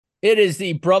It is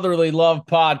the Brotherly Love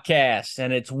Podcast,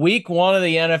 and it's week one of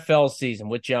the NFL season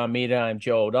with John Mita. I'm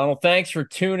Joe O'Donnell. Thanks for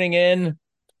tuning in.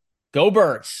 Go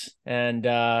Birds. And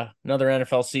another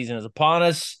NFL season is upon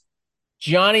us.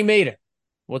 Johnny Mita,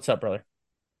 what's up, brother?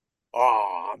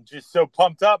 Oh, I'm just so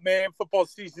pumped up, man. Football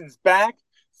season's back.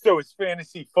 So is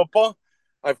fantasy football.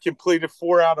 I've completed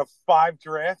 4 out of 5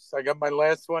 drafts. I got my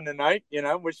last one tonight.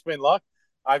 Wish me luck.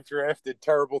 I've drafted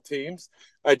terrible teams.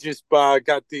 I just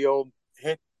got the old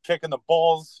hit kicking the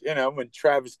balls, when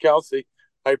Travis Kelce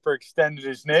hyperextended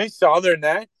his knee. So other than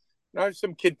that, I have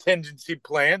some contingency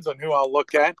plans on who I'll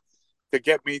look at to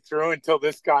get me through until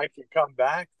this guy can come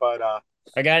back. But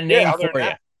I got a yeah, name other for than you.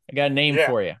 that, I got a name yeah.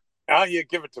 for you. Oh, yeah,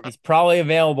 give it to me. He's probably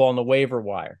available on the waiver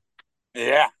wire.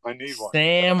 Yeah, I need one.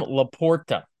 Sam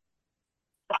Laporta.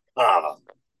 Uh,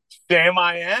 Sam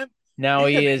I am. Now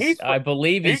He's he in is, he's I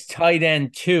believe he he's tight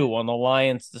end 2 on the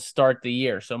Lions to start the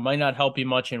year, so it might not help you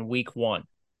much in week one.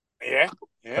 yeah,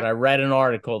 But yeah. I read an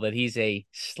article that he's a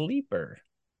sleeper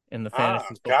in the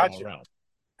fantasy football Gotcha. realm.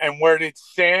 And where did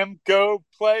Sam go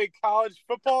play college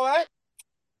football at?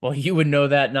 Well, you would know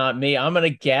that, not me. I'm gonna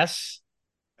guess.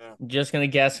 Yeah, I'm just gonna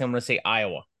guess. I'm gonna say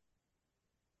Iowa.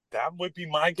 that would be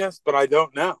my guess, but I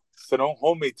don't know. So don't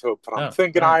hold me to it. But Oh, I'm all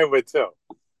thinking right. Iowa too.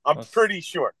 I'm Well, pretty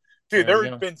sure. Dude, there there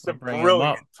you have go. been We're some bringing him up.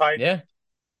 brilliant tight Yeah.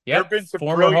 there have Yep. been some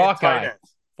Former brilliant tight Hawkeye.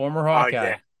 ends. Former Oh Hawkeye.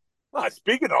 yeah.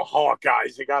 Speaking of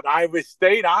Hawkeyes, you got Iowa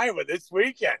State, Iowa this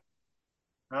weekend.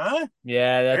 Huh?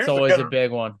 Yeah, that's There's a always good a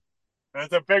big one.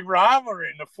 there's a big rivalry,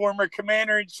 and the former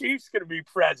commander in chief's gonna be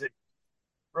present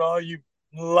for all you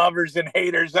lovers and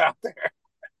haters out there.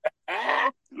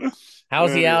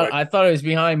 How's he out? Anyway, I thought he was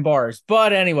behind bars,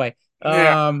 but anyway.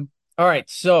 yeah. All right.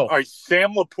 So, All right,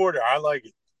 Sam Laporta, I like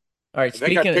it. all right. I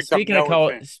think I Speaking picked up speaking of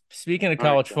Noah Fant. speaking of All right,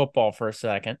 college football for a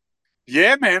second,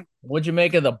 yeah, man. what'd you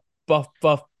make of the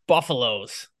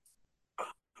Buffaloes?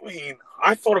 I mean,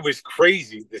 I thought it was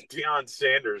crazy that Deion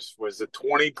Sanders was a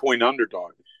 20-point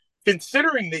underdog,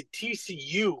 considering that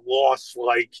TCU lost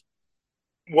like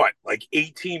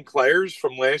 18 players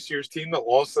from last year's team that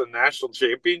lost the national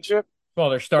championship. Well,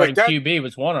 their Like starting that, QB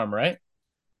was one of them, right?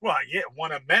 well, yeah,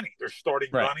 one of many. They're starting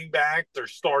Right. running back, they're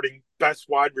starting best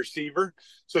wide receiver.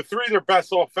 So three of their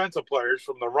best offensive players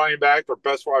from the running back, their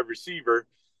best wide receiver,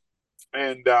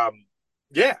 and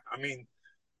yeah, I mean,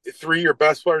 three of your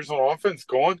best players on offense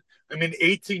gone. I mean,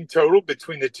 18 total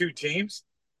between the two teams.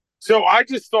 So I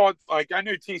just thought, like, I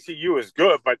knew TCU was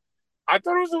good, but I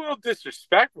thought it was a little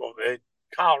disrespectful that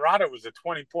Colorado was a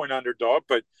 20-point underdog.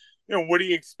 But, what do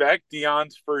you expect?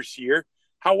 Deion's first year.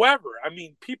 However, I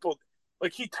mean, people,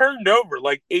 like, he turned over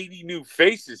like 80 new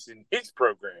faces in his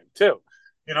program, too.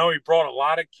 He brought a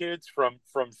lot of kids from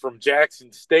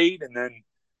Jackson State, and then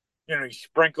he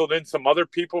sprinkled in some other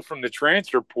people from the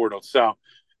transfer portal. So,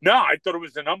 no, I thought it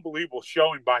was an unbelievable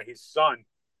showing by his son.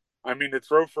 I mean, to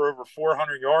throw for over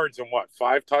 400 yards and what,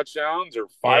 5 touchdowns or Yeah.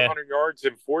 500 yards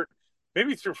and four,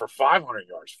 maybe threw for 500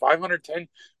 yards, 510,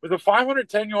 with a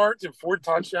 510 yards and 4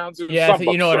 touchdowns. It was Yeah, something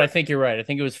you know what? I absurd. think you're right. I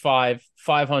think it was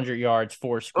 500 yards,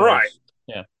 4 Right, scores.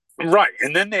 Yeah. right.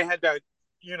 And then they had that,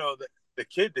 the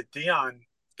kid that Dion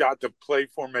got to play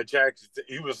for him at Jackson.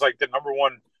 He was like the number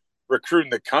one recruit in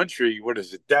the country. What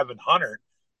is it, Devin Hunter?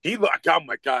 He look, oh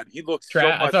my God, he looks so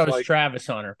I thought much it was like, Travis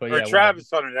Hunter, but or yeah, whatever. Travis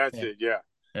Hunter. That's Yeah. it. Yeah,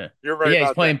 Yeah. you're But right yeah, he's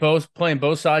about that. playing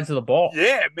both sides of the ball.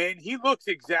 Yeah, man, he looks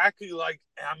exactly like.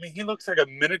 I mean, he looks like a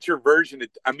miniature version.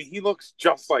 I mean, he looks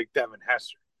just like Devin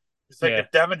Hester. It's like Yeah.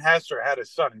 if Devin Hester had a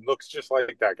son, he looks just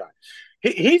like that guy.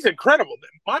 He's incredible.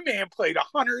 My man played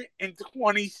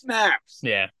 120 snaps.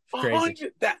 Yeah. It's A crazy.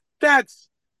 hundred. That's.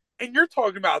 And you're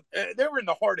talking about they were in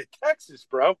the heart of Texas,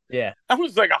 bro. Yeah. That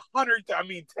was like 100. I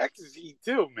mean, Texas heat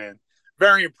too, man.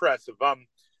 Very impressive.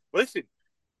 Listen,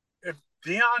 if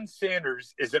Deion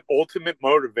Sanders is an ultimate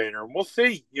motivator, and we'll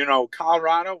see.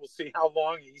 Colorado, we'll see how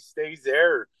long he stays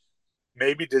there.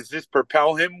 Maybe does this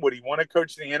propel him? Would he want to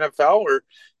coach in the NFL, or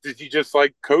does he just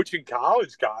like coaching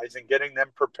college guys and getting them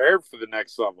prepared for the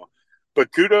next level?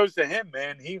 But kudos to him,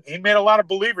 man. He made a lot of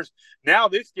believers. Now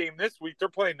this game this week, they're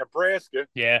playing Nebraska.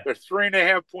 Yeah. They're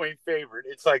 3.5-point favorite.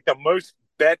 It's like the most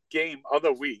bet game of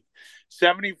the week.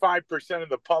 75% of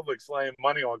the public's laying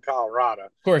money on Colorado.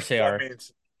 Of course they So that are.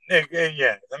 means,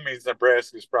 yeah, that means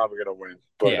Nebraska's probably going to win.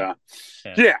 But Yeah.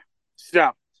 Yeah. yeah. So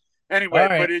All anyway,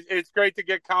 right. but it's great to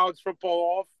get college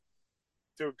football off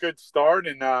to a good start,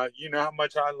 and you know how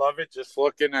much I love it. Just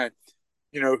looking at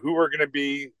who are going to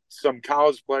be some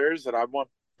college players that I want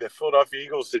the Philadelphia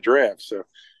Eagles to draft. So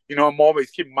I'm always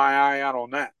keeping my eye out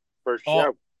on that for Off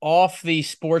sure. off the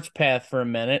sports path for a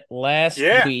minute. Last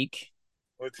Yeah, week,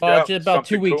 let's go. just about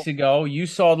two Something weeks cool. ago, you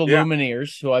saw the Yeah,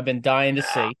 Lumineers, who I've been dying to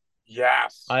see.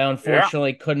 Yes. I Yeah.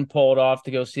 unfortunately couldn't pull it off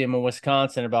to go see him in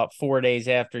Wisconsin about 4 days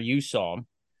after you saw him.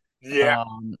 Yeah.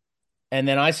 Um, and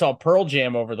then I saw Pearl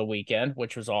Jam over the weekend,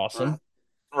 which was Uh, awesome.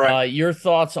 right. Your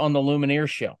thoughts on the Lumineer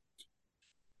show?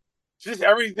 Just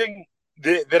everything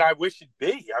that I wish it'd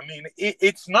be. I mean,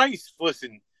 it's nice.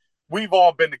 Listen, we've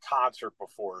all been to concert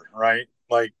before, right?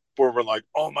 Like where we're like,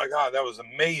 oh my God, that was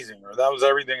amazing, or that was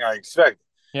everything I expected.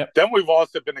 Yep. Then we've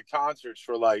also been to concerts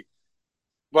for like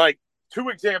two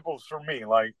examples for me.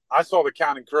 Like I saw the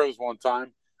Counting Crows one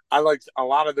time. I liked a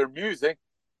lot of their music,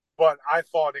 but I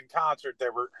thought in concert they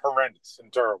were horrendous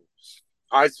and terrible.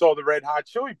 I saw the Red Hot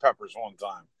Chili Peppers one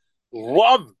time.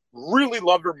 Really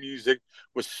loved their music.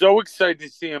 Was so excited to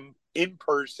see them in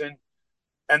person.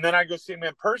 And then I go see them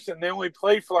in person. They only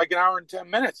played for like an hour and 10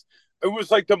 minutes. It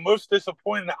was like the most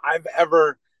disappointing I've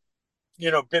ever,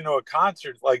 been to a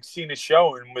concert, like seen a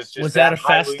show and was just that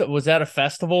highly. Was that a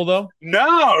festival though?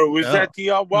 No, it was No. at the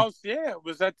Hmm. Wells. Yeah, it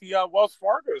was at the Wells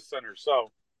Fargo Center.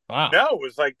 So Wow. no, it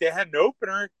was like they had an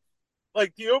opener.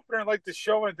 Like the opener, like the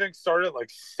show, I think started at like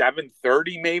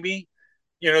 7:30 maybe.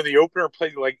 The opener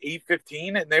played like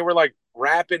 8:15, and they were like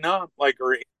wrapping up like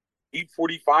or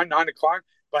 8:45, 9 o'clock.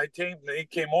 By the time they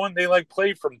came on, they like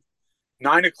played from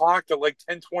 9 o'clock to like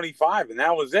 10:25, and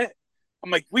that was it. I'm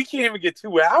like, we can't even get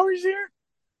 2 hours here,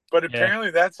 but Yeah.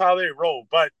 apparently that's how they roll.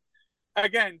 But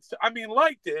again, I mean,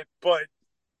 liked it, but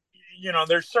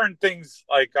there's certain things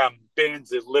like bands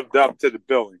that lived up to the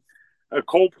billing.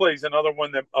 Coldplay's another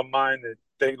one of mine that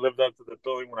they lived up to the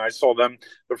billing when I saw them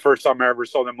the first time I ever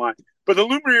saw them live. But the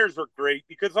Lumineers were great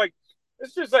because like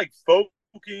it's just like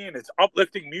folky and it's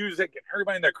uplifting music and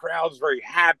everybody in the crowd is very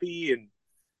happy and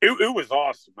it was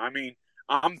awesome. I mean,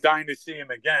 I'm dying to see him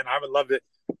again. I would love it.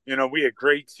 We had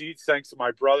great seats thanks to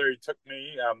my brother. He took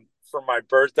me for my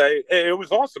birthday. It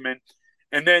was awesome, man.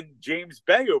 And then James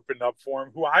Bay opened up for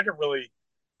him, who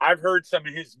I've heard some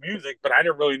of his music, but I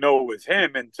didn't really know it was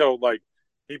him until like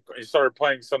he started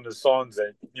playing some of the songs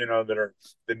that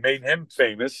made him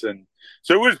famous, and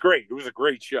so it was great. It was a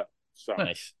great show. So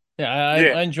Nice. Yeah,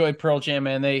 yeah, I enjoyed Pearl Jam,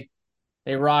 man. They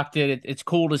rocked it. It's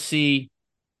cool to see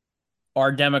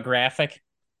our demographic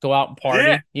go out and yeah,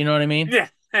 party. You know what I mean? yeah,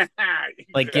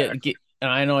 Like get. exactly. And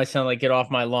I know I sound like get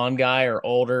off my lawn guy or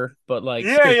older, but like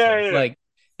Yeah, yeah, seriously, yeah. like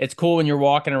it's cool when you're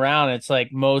walking around. It's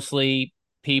like mostly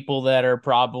people that are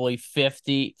probably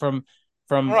 50 from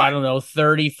I Right. don't know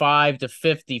 35 to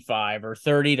 55 or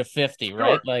 30 to 50, right?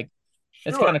 Sure. Like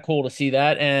it's kind Sure. of cool to see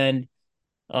that. And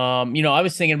I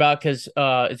was thinking about because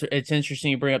it's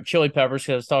interesting you bring up Chili Peppers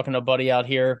because I was talking to a buddy out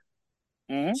here,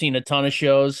 Mm-hmm. seen a ton of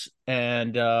shows,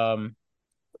 and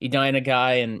Edina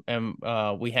guy,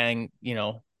 and we hang,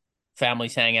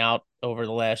 families hang out over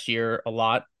the last year a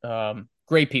lot.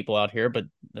 Great people out here, but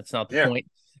that's not the Yeah. point.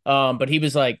 But he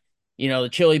was like, the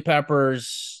Chili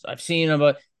Peppers, I've seen them,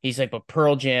 but he's like, but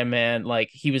Pearl Jam, man, like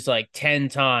he was like 10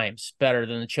 times better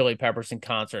than the Chili Peppers in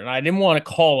concert. And I didn't want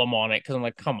to call him on it because I'm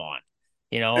like, come on,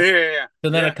 you Yeah. know. Yeah. So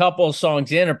then a Yeah. couple of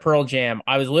songs in a Pearl Jam,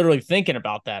 I was literally thinking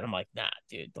about that. I'm like, nah,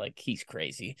 dude, like he's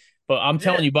crazy. But I'm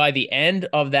telling Yeah. you, by the end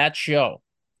of that show,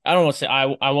 I don't want to say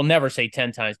I will never say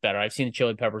 10 times better. I've seen the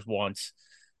Chili Peppers once,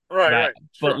 but Right. I Right.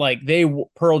 but Sure. like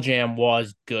Pearl Jam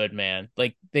was good, man.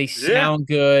 Like they Yeah. sound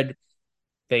good.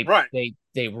 They Right. they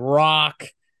they rock,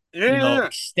 Yeah.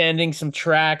 extending some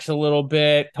tracks a little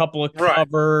bit, couple of Right.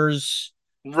 covers.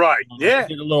 Right. They Yeah.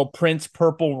 did a little Prince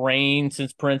Purple Rain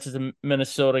since Prince is a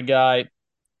Minnesota guy,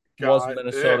 was a God.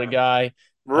 Minnesota Yeah. guy.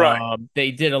 Right.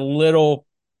 They did a little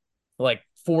like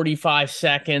 45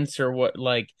 seconds or what,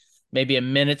 like maybe a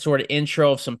minute sort of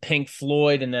intro of some Pink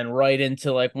Floyd and then right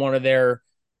into like one of their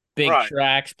big Right.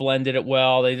 tracks, blended it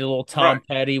well. They did a little Tom Right.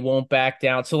 Petty, Won't Back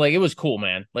Down. So like it was cool,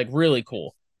 man. Like really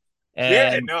cool.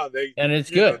 Yeah. And No, they. and it's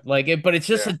good. Like it, but it's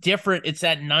just Yeah. a different, it's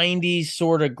that 90s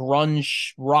sort of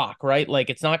grunge rock, right? Like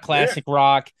it's not Yeah. classic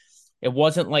rock. It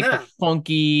wasn't like the No.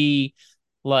 funky,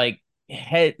 like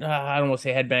I don't want to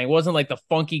say headbang. It wasn't like the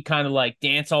funky kind of like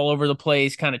dance all over the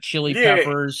place, kind of Chili Yeah.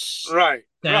 Peppers Right.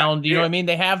 Right. sound. You know what Yeah. I mean?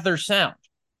 They have their sound.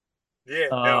 Yeah.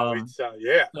 No, Um, it's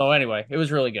yeah. so anyway, it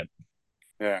was really good.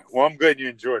 Yeah. Well, I'm glad you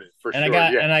enjoyed it for sure.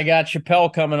 Yeah. And I got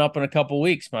Chappelle coming up in a couple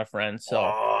weeks, my friend. So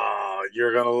Oh,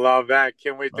 you're gonna love that.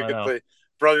 Can't wait to I get know. the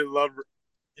Brother Love,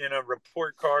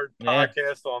 report card Yeah.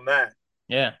 podcast on that.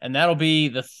 Yeah. And that'll be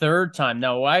the third time.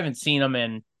 No, I haven't seen him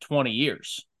in 20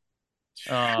 years.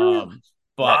 Whew. Um, A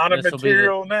but lot of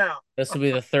material now. this will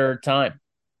be the third time.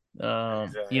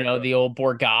 Exactly. The old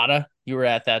Borgata, you were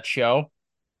at that show.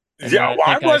 And then Yeah, I well,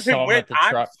 I think I wasn't saw him with. at the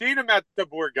I've truck. seen him at the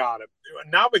Borgata,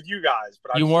 not with you guys,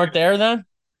 but I've You seen weren't him. there then?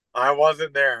 I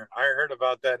wasn't there. I heard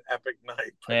about that epic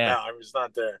night, but no, Yeah. I was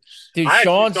not there. Dude, I actually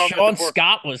saw him at the Sean Borg.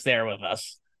 Scott was there with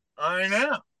us. I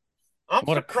know. I'm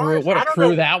What a crew! surprised. What a I don't crew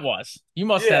know. that was. You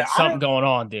must have Yeah, had I something don't. going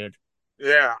on, dude.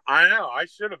 Yeah, I know. I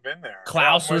should have been there. Yeah, I'm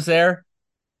Klaus was with you. there.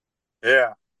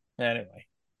 Yeah. Anyway,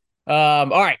 all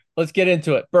right, let's get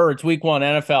into it. Birds, week one,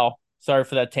 NFL. Sorry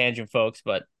for that tangent, folks,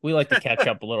 but we like to catch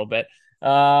up a little bit.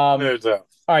 There's a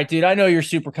All right, dude. I know you're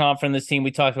super confident in this team.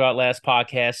 We talked about last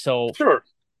podcast, so sure.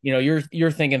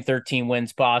 you're thinking 13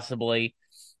 wins possibly.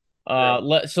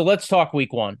 Yeah. So let's talk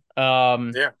week one.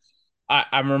 Yeah.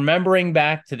 I'm remembering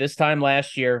back to this time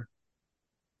last year,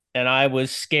 and I was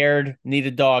scared, need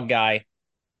a dog guy.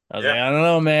 I was like, Yeah. I don't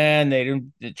know, man. They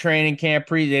didn't the training camp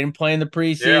they didn't play in the Yeah.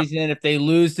 preseason. If they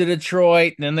lose to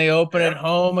Detroit, then they open at Yeah.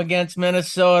 home against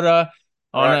Minnesota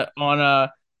on Right.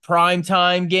 a prime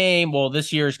time game. Well,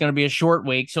 this year is going to be a short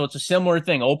week, so it's a similar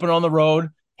thing. Open on the road,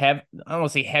 have I don't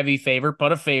want to say heavy favorite,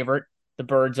 but a favorite. The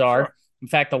Birds are. Sure. In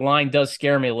fact, the line does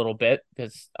scare me a little bit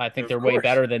because I think Of they're way course.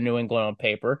 better than New England on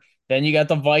paper. Then you got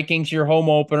the Vikings, your home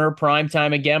opener, prime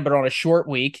time again, but on a short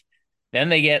week. Then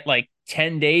they get like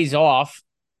 10 days off,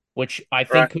 which I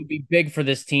think Right. could be big for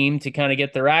this team to kind of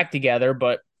get their act together.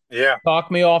 But Yeah. talk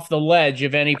me off the ledge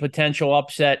of any potential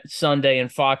upset Sunday in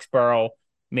Foxborough,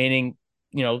 meaning,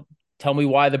 tell me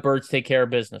why the Birds take care of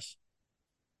business.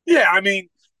 Yeah. I mean,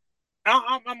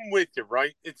 I'm with you,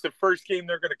 right? It's the first game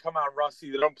they're going to come out rusty.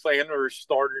 They don't play any of their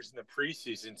starters in the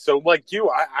preseason. So, like you,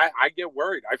 I get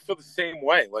worried. I feel the same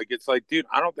way. Like, it's like, dude,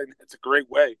 I don't think that's a great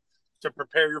way to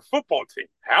prepare your football team.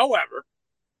 However,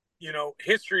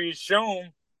 history has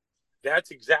shown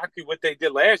that's exactly what they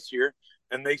did last year.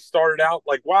 And they started out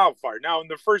like wildfire. Now, in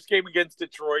the first game against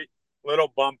Detroit, little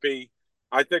bumpy.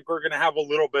 I think we're going to have a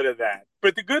little bit of that.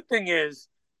 But the good thing is,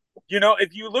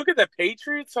 if you look at the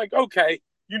Patriots, like, okay,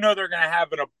 they're going to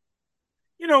have an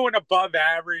above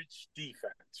average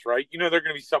defense, right? They're going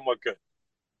to be somewhat good.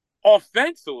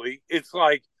 Offensively, it's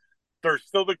like they're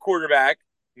still the quarterback,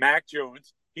 Mac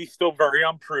Jones. He's still very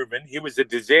unproven. He was a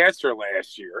disaster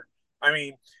last year. I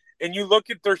mean, and you look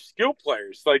at their skill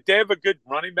players, like they have a good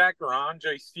running back,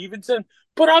 Andre Stevenson.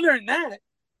 But other than that,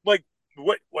 like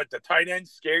what the tight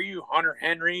ends scare you, Hunter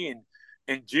Henry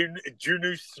and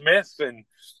Junu Smith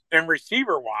and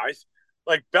receiver wise,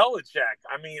 like Belichick.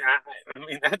 I mean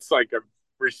that's like a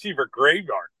receiver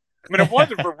graveyard. I mean, if it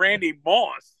wasn't for Randy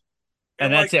Moss And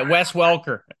and that's like it. Wes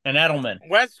Welker and Edelman.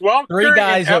 Wes Three Welker and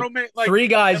guys, Edelman, like three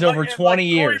guys and like over and like 20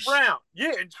 Troy years. Brown,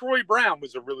 yeah, and Troy Brown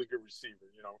was a really good receiver,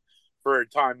 for a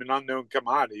time, an unknown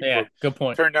commodity, Yeah, but good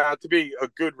point. turned out to be a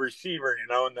good receiver,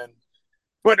 and then.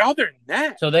 But other than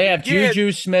that, So I they mean, have yeah,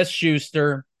 Juju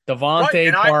Smith-Schuster, right, and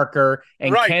Devontae Parker,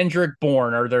 and right, Kendrick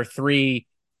Bourne are their three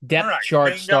depth right, chart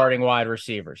main guy, starting wide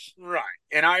receivers. right,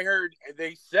 and I heard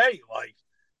they say like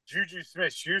Juju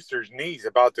Smith-Schuster's knees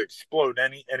about to explode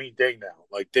any day now.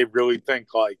 Like they really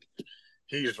think like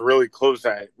he's really close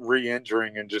at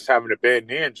re-injuring and just having a bad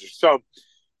knee injury. So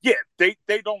yeah, they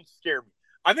don't scare me.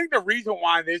 I think the reason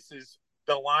why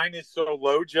the line is so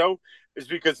low, Joe, is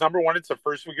because number one, it's the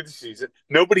first week of the season.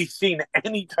 Nobody's seen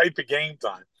any type of game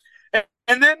time,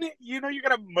 and then you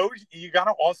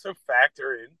gotta also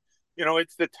factor in,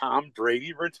 it's the Tom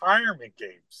Brady retirement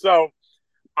game. So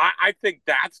I think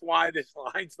that's why this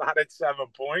line's not at 7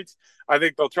 points. I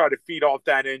think they'll try to feed off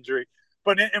that injury.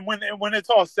 But when it's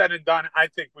all said and done, I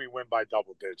think we win by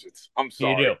double digits. I'm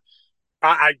You do. sorry.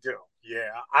 I do.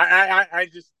 Yeah.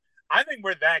 I think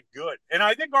we're that good. And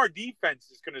I think our defense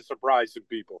is going to surprise some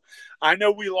people. I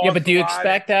know we Yeah, but lost do a you lot.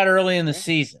 expect that early in the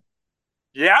season?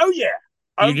 Yeah. Oh, yeah. You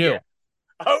Oh, yeah. do.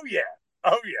 Oh, yeah.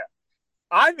 Oh, yeah.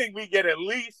 I think we get at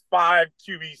least 5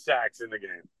 QB sacks in the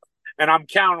game. And I'm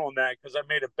counting on that because I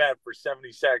made a bet for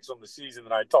 70 sacks on the season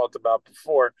that I talked about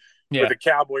before with Yeah. a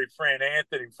Cowboy Fran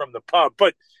Anthony from the pub.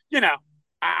 But,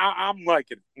 I'm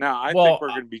liking it. No, I think Well, we're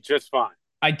going to be just fine.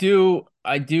 I do.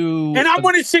 I And do. I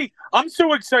want to see. I'm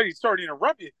so excited. Sorry to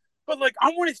interrupt you, but like I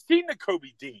want to see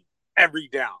Nakobe Dean every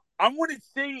down. I want to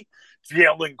see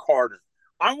Jalen Carter.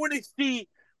 I want to see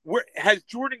where has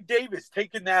Jordan Davis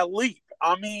taken that leap.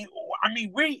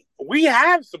 We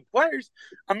have some players.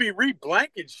 I mean, Reed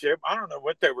Blankenship. I don't know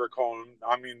what they were calling him.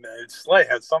 I mean, Slay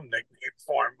had some nickname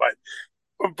for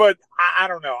him, but I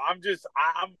don't know. I'm just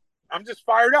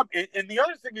fired up. And the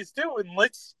other thing is too, and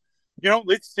let's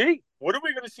see. What are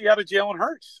we going to see out of Jalen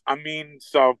Hurts? I mean,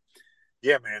 so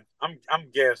yeah, man,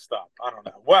 I'm gassed up. I don't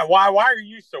know why are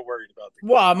you so worried about the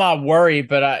Well, game? I'm not worried,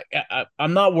 but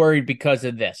I'm not worried because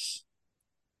of this.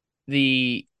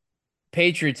 The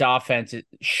Patriots offense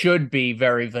should be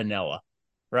very vanilla,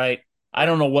 right? I Right,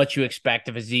 don't know what you expect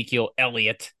of Ezekiel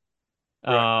Elliott.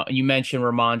 right, You mentioned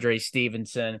Ramondre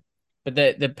Stevenson, but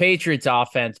the Patriots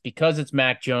offense, because it's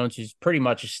Mac Jones, who's pretty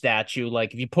much a statue.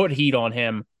 Like if you put heat on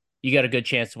him, you got a good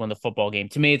chance to win the football game.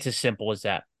 To me, it's as simple as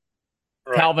that.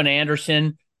 Right. Calvin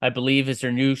Anderson, I believe, is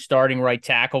their new starting right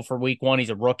tackle for week 1. He's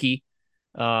a rookie.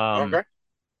 Um, Okay.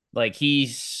 like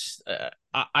he's,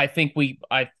 I think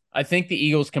the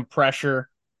Eagles can pressure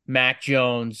Mac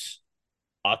Jones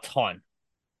a ton.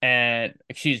 And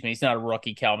excuse me, he's not a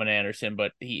rookie, Calvin Anderson,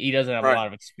 but he doesn't have a Right. lot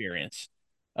of experience.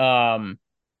 Um,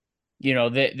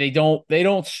 they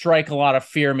don't strike a lot of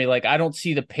fear in me. Like I don't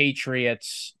see the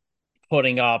Patriots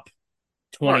putting up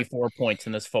Right. 24 points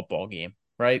in this football game,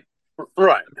 right?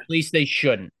 Right. At least they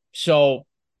shouldn't. So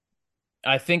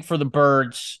I think for the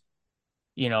Birds,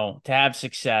 to have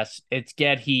success, it's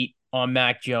get heat on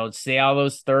Mac Jones, stay out of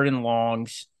those third and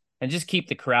longs, and just keep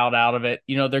the crowd out of it.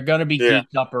 They're going to be Yeah.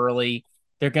 geeked up early.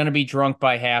 They're going to be drunk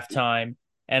by halftime.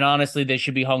 And honestly, they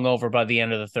should be hung over by the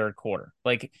end of the third quarter.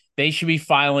 Like they should be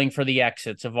filing for the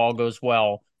exits if all goes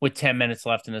well with 10 minutes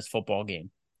left in this football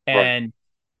game. Right. And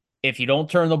if you don't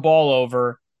turn the ball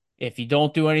over, if you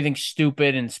don't do anything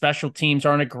stupid and special teams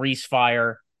aren't a grease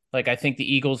fire, like I think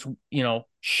the Eagles,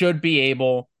 should be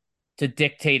able to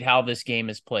dictate how this game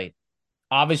is played.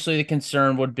 Obviously, the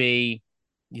concern would be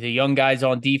the young guys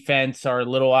on defense are a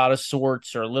little out of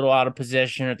sorts or a little out of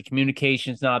position or the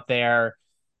communication's not there.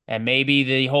 And maybe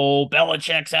the whole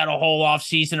Belichick's had a whole off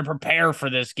season to prepare for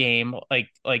this game.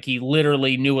 Like he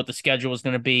literally knew what the schedule was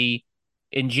going to be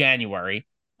in January.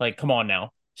 Like, come on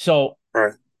now. So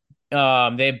Right.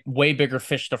 they have way bigger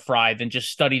fish to fry than just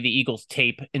study the Eagles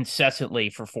tape incessantly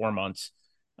for 4 months.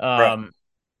 Right. Um,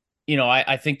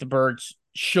 I think the Birds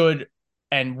should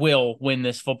and will win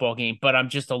this football game, but I'm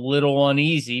just a little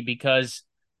uneasy because,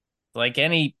 like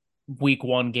any week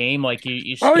 1 game, like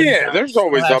you Oh still yeah, got there's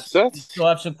always you upsets. still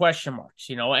have some question marks,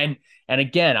 and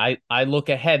again, I look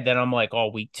ahead, then I'm like, oh,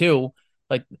 week 2,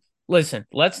 like, listen,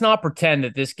 let's not pretend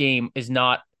that this game is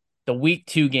not the week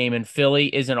 2 game in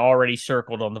Philly isn't already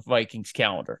circled on the Vikings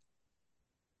calendar.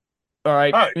 All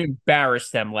right, All right. we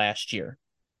embarrassed them last year,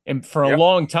 and for a Yep.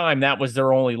 long time that was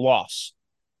their only loss.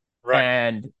 Right.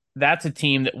 And that's a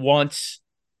team that wants.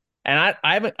 And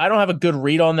I don't have a good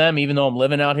read on them, even though I'm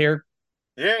living out here.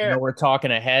 Yeah. I Yeah. know we're talking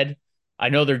ahead. I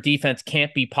know their defense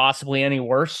can't be possibly any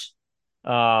worse.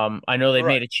 I know they've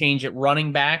Right. made a change at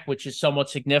running back, which is somewhat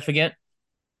significant.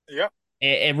 Yep.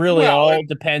 It really Well, all and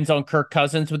depends on Kirk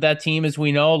Cousins with that team, as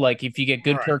we know. Like if you get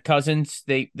good right. Kirk Cousins,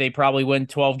 they probably win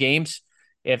 12 games.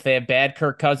 If they have bad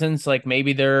Kirk Cousins, like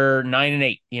maybe they're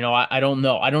 9-8. I don't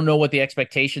know. I don't know what the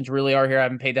expectations really are here. I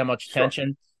haven't paid that much Sure.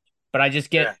 attention. But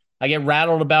Yeah. I get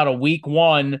rattled about a week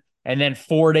 1, and then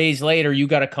 4 days later you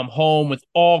got to come home with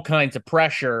all kinds of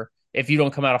pressure if you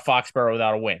don't come out of Foxborough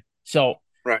without a win. So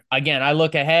Right. again, I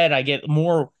look ahead, I get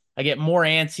more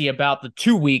antsy about the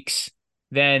 2 weeks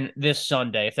than this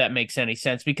Sunday, if that makes any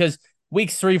sense, because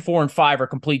weeks 3, 4, and 5 are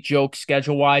complete jokes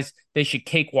schedule wise. They should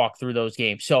cakewalk through those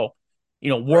games. So,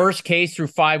 Right. worst case through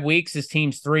 5 weeks is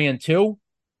teams 3-2.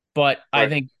 But I Right.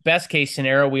 think best case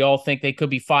scenario, we all think they could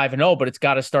be 5-0, but it's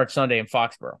got to start Sunday in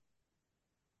Foxborough.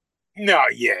 No,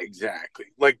 yeah, exactly.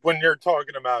 Like when you're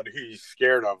talking about who you're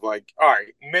scared of, like, all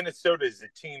right, Minnesota is a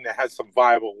team that has some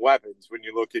viable weapons. When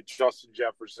you look at Justin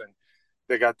Jefferson,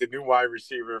 they got the new wide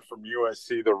receiver from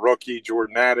USC, the rookie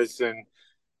Jordan Addison.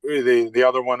 The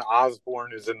other one,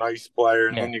 Osborne, is a nice player,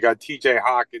 and Yeah. then you got T.J.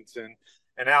 Hawkinson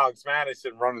and Alex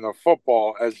Madison running the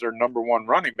football as their number one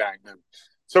running back. Then,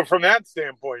 so from that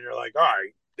standpoint, you're like, all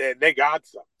right, they got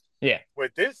some. Yeah.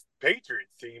 With this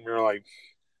Patriots team, you're like,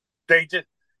 they just.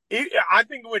 I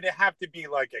think it would have to be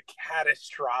like a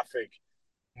catastrophic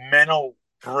mental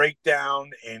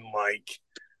breakdown and like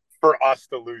for us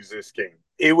to lose this game.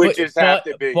 It would But just have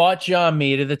but to be. but John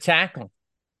Mita, the tackling.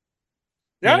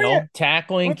 Oh yeah,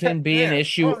 Tackling can be an yeah,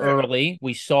 issue oh yeah, early.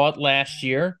 We saw it last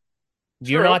year. If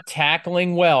you're true. not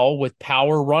tackling well with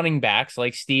power running backs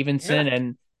like Yeah, Stevenson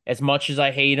and, as much as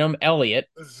I hate him, Elliott,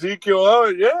 Ezekiel. Oh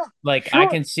yeah, like I sure.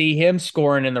 can see him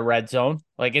scoring in the red zone.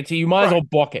 Like you might as Right. well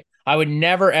book it. I would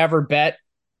never ever bet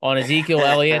on Ezekiel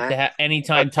Elliott to have A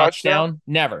anytime touchdown. touchdown.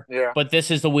 Never. Yeah, But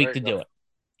this is the there week you to go. do it.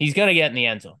 He's gonna get in the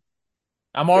end zone.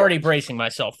 I'm Yeah. already bracing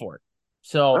myself for it. All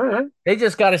So right. they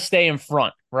just got to stay in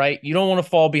front, right? You don't want to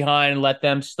fall behind and let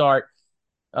them start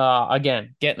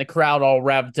again getting the crowd all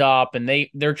revved up, and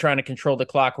they're trying to control the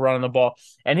clock, running the ball.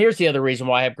 And here's the other reason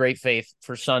why I have great faith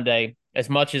for Sunday.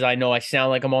 As much as I know I sound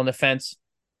like I'm on the fence,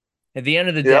 at the end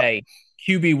of the Yep. day,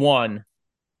 QB1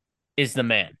 is the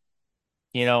man,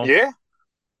 you know? Yeah.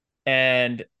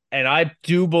 And I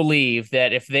do believe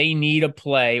that if they need a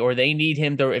play or they need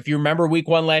him to, if you remember week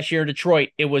 1 last year in Detroit,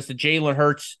 it was the Jalen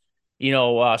Hurts,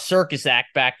 circus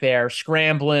act back there,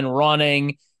 scrambling,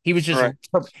 running. He was just, Right.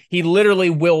 he literally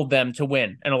willed them to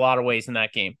win in a lot of ways in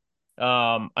that game.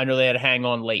 I know they had to hang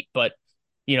on late, but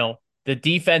the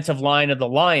defensive line of the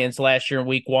Lions last year in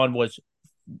week 1 was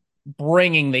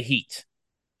bringing the heat.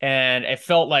 And it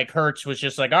felt like Hurts was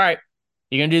just like, all right,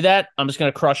 you're going to do that? I'm just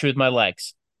going to crush you with my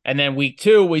legs. And then week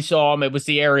 2, we saw him. It was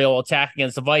the aerial attack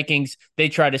against the Vikings. They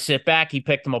tried to sit back. He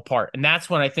picked them apart. And that's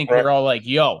when I think we Right. were all like,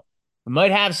 yo, we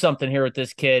might have something here with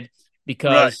this kid Right.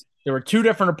 because there were 2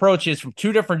 different approaches from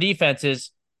 2 different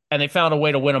defenses, and they found a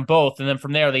way to win them both. And then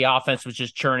from there, the offense was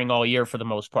just churning all year for the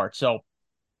most part. So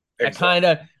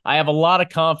Exactly. I have a lot of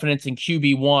confidence in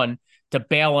QB1 to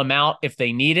bail them out if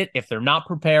they need it, if they're not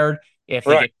prepared, if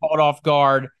they Right. get caught off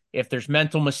guard, if there's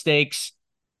mental mistakes,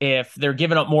 if they're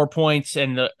giving up more points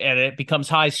and it becomes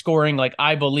high scoring. Like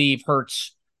I believe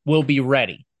Hurts will be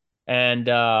ready, and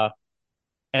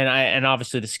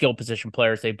obviously the skill position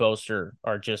players they boast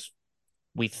are just,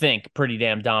 we think, pretty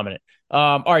damn dominant.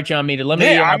 All right, John Mita, let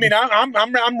Yeah, me I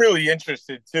mean, I'm really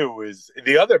interested too. Is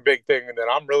the other big thing that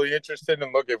I'm really interested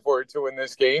in looking forward to in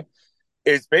this game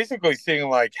is basically seeing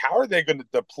like how are they going to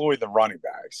deploy the running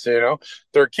backs?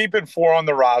 They're keeping 4 on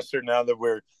the roster now that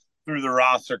we're through the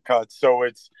roster cuts. So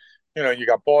it's you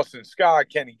got Boston Scott,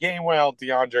 Kenny Gainwell,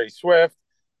 DeAndre Swift,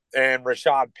 and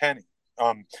Rashad Penny.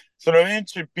 So it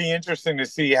should be interesting to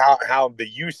see how the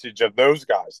usage of those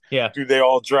guys. yeah. Do they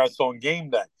all dress on game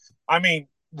day? I mean,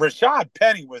 Rashad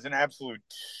Penny was an absolute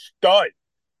stud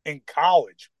in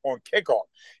college on kickoff.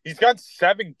 He's got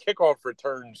 7 kickoff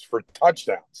returns for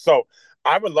touchdowns. So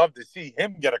I would love to see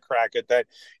him get a crack at that,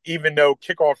 even though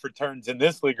kickoff returns in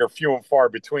this league are few and far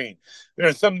between.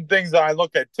 Some things that I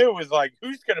look at too is like,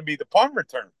 who's going to be the punt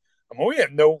return? I mean, we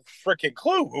have no freaking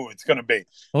clue who it's going to be.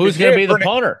 Who's going to be the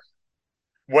punter?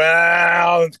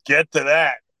 Well, let's get to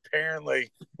that.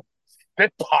 Apparently,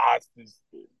 Spitboss is,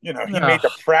 he made the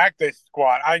Ugh. practice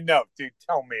squad. I know, dude.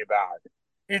 Tell me about it.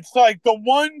 It's like the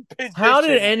one How did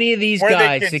position any of these where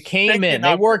they guys can that came stink in, it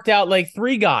they up. worked out like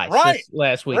 3 guys Right, this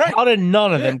last week. right. How did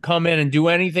none of Yeah. them come in and do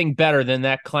anything better than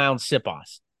that clown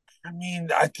Sipos? I mean,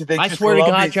 they I just swear to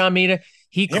love God, his. John Mita,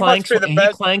 He must be the he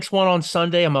best. clanks one on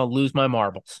Sunday. I'm gonna lose my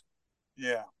marbles.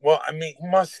 Yeah. Well, I mean, he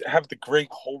must have the great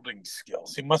holding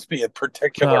skills. He must be a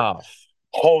particular Oh,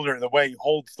 holder, the way he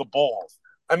holds the balls.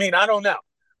 I mean, I don't know.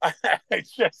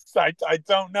 It's just, I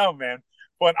don't know, man.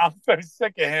 But I'm so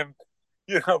sick of him,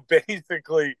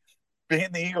 basically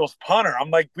being the Eagles punter. I'm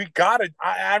like, we got it.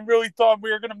 I really thought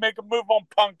we were going to make a move on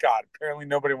punt God. Apparently,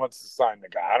 nobody wants to sign the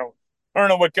guy. I don't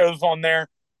know what goes on there.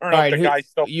 I don't all know if right. the Who guy's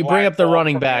still you bring up the blackballed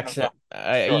running from the backs?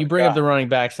 NFL. Sure, You bring up God. the running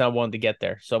backs. I wanted to get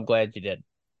there, so I'm glad you did.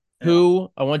 Yeah.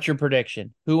 Who? I want your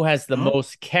prediction. Who has the Mhm.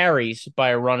 most carries by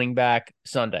a running back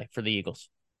Sunday for the Eagles?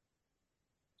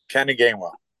 Kenny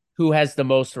Gainwell, Who has the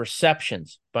most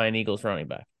receptions by an Eagles running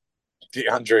back?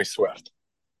 DeAndre Swift.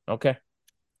 Okay.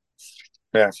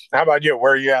 Yeah. How about you?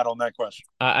 Where are you at on that question?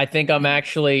 I think I'm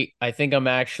actually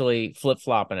flip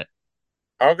flopping it.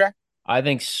 Okay. I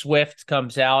think Swift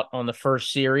comes out on the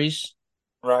first series,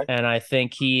 Right. and I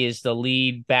think he is the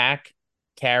lead back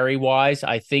carry wise.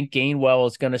 I think Gainwell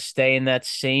is going to stay in that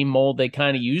same mold they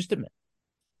kind of used him in.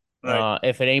 Right.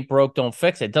 If it ain't broke, don't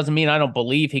fix it. Doesn't mean I don't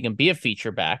believe he can be a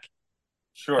feature back.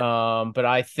 Sure. But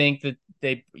I think that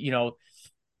they,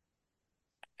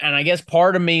 and I guess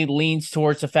part of me leans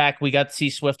towards the fact we got to see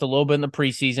Swift a little bit in the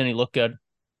preseason. He looked good.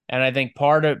 And I think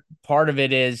part of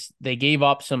it is they gave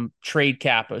up some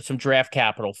some draft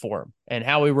capital for him. And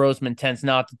Howie Roseman tends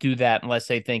not to do that unless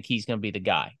they think he's going to be the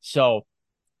guy. So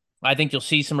I think you'll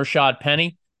see some Rashad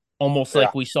Penny, almost Yeah.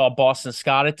 like we saw Boston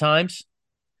Scott at times.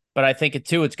 But I think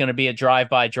it's going to be a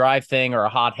drive-by-drive thing or a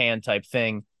hot hand type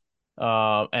thing.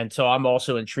 And so I'm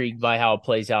also intrigued by how it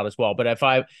plays out as well. But if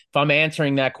I'm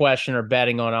answering that question or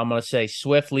betting on it, I'm going to say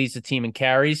Swift leads the team in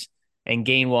carries, and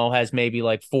Gainwell has maybe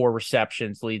like 4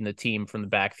 receptions leading the team from the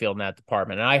backfield in that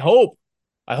department. And I hope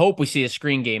we see a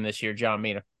screen game this year, John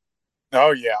Mita.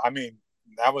 Oh yeah. I mean,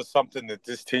 that was something that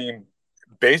this team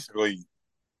basically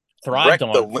Thrived wrecked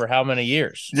on for how many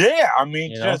years? Yeah, I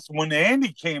mean, You know? just when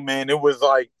Andy came in, it was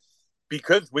like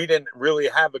because we didn't really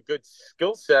have a good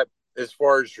skill set as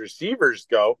far as receivers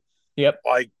go. Yep.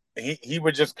 Like he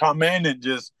would just come in and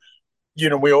just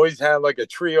we always had like a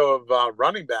trio of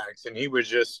running backs, and he would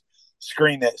just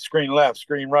screen left,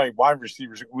 screen right, wide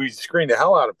receivers. We screen the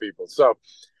hell out of people. So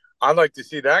I'd like to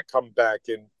see that come back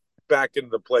into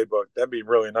the playbook. That'd be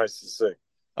really nice to see.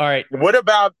 All right. What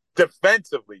about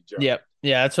defensively, Joe? Yep.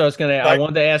 Yeah, that's what I was gonna. I Like,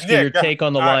 wanted to ask you yeah, your take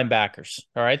on the all right. linebackers.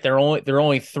 All right, there are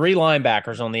only 3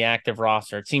 linebackers on the active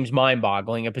roster. It seems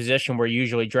mind-boggling. A position where you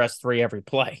usually dress 3 every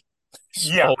play.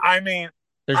 Yeah, So I mean,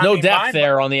 there's no depth my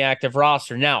there on the active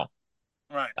roster. Now,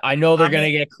 Right. I know they're I going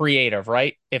mean, to get creative,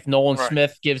 right? If Nolan right.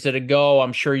 Smith gives it a go,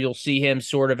 I'm sure you'll see him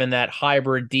sort of in that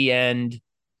hybrid D end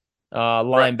Right.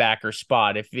 linebacker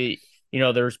spot. If he,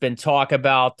 there's been talk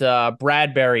about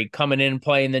Bradbury coming in and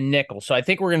playing the nickel, so I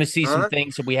think we're going to see some Uh-huh.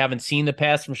 things that we haven't seen in the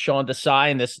past from Sean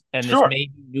Desai and this Sure.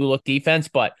 maybe new look defense.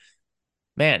 But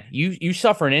man, you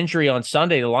suffer an injury on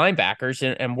Sunday to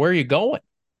linebackers, and where are you going?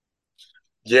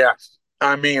 Yeah.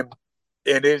 I mean,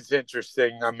 it is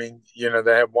interesting. I mean, they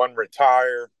had one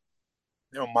retire.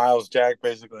 Miles Jack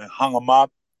basically hung him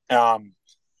up. Um,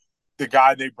 the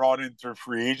guy they brought in through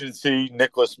free agency,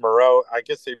 Nicholas Moreau, I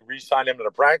guess they re-signed him to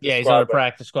the practice Yeah, he's on the squad, but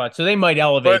practice squad, so they might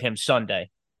elevate but him Sunday.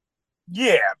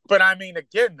 yeah, but I mean,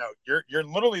 again, though, you're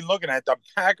literally looking at the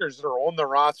Packers that are on the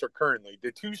roster currently.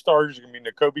 The two starters are going to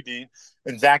be Nakobe Dean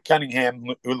and Zach Cunningham,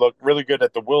 who look really good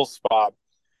at the will spot.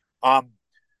 Um,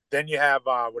 then you have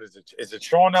what is it? Is it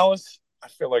Sean Ellis? I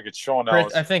feel like it's Sean I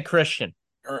Ellis think Christian.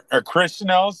 or Christian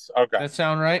Ellis. Okay, That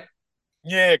sound right?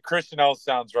 yeah, Christian Ellis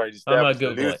sounds right. His I'm dad gonna was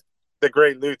Google it. The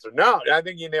great Luther. No, I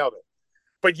think you nailed it.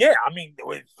 But yeah, I mean,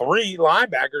 with three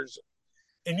linebackers,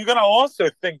 and you're gonna also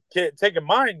take in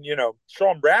mind,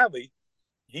 Sean Bradley,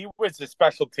 he was the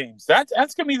special teams. That's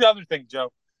gonna be the other thing,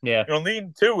 Joe. Yeah.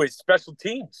 Lean to is special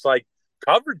teams, like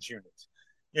coverage units.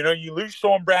 You lose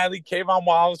Sean Bradley, Kayvon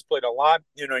Wallace played a lot.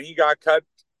 He got cut.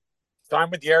 Time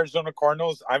with the Arizona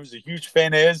Cardinals. I was a huge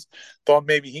fan of his. Thought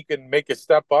maybe he can make a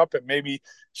step up and maybe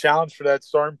challenge for that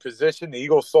starting position. The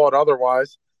Eagles thought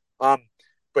otherwise. Um,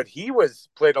 but he was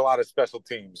played a lot of special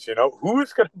teams.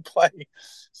 Who's going to play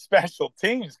special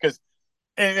teams? Because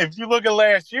if you look at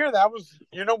last year, that was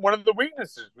one of the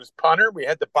weaknesses was punter. We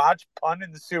had the botch punt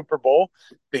in the Super Bowl,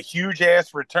 the huge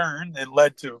ass return that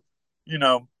led to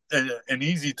an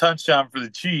easy touchdown for the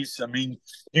Chiefs. I mean,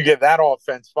 you get that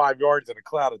offense 5 yards in a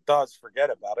cloud of dust. Forget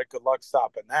about it. Good luck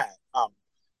stopping that.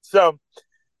 So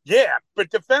yeah, but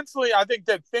defensively, I think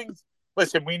that things.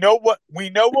 Listen, we know what we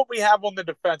have on the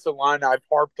defensive line. I've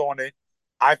harped on it.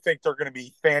 I think they're going to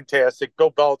be fantastic.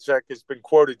 Bill Belichick has been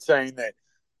quoted saying that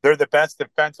they're the best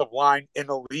defensive line in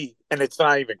the league, and it's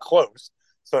not even close.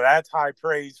 So that's high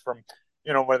praise from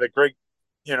one of the great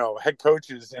head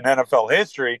coaches in NFL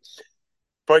history.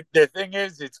 But the thing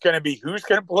is, it's going to be who's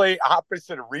going to play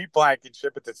opposite of Reed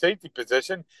Blankenship at the safety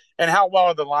position and how well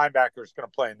are the linebackers going to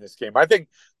play in this game. I think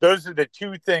those are the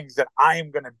two things that I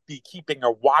am going to be keeping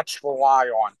a watchful eye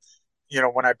on,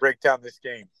 when I break down this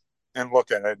game and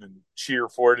look at it and cheer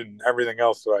for it and everything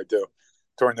else that I do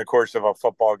during the course of a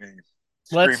football game.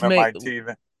 Let's Scream at make my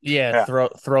TV. yeah, Yeah.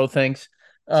 throw things.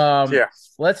 Um, Yeah.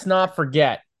 let's not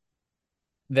forget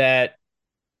that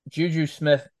Juju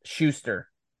Smith Schuster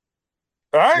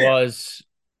Oh, yeah. was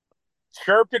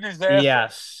Chirping his ass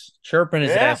off. chirping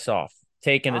his Yeah. ass off,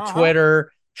 taking to Uh-huh.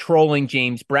 Twitter, trolling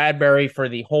James Bradbury for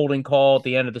the holding call at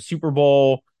the end of the Super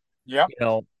Bowl. Yep.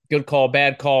 Good call,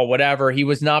 bad call, whatever. He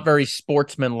was not very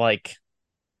sportsmanlike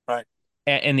Right.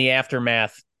 in the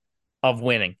aftermath of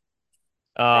winning.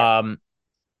 Right. Um,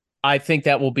 I think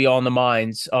that will be on the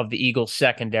minds of the Eagles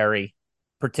secondary,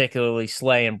 particularly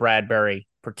Slay and Bradbury,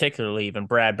 particularly even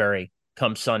Bradbury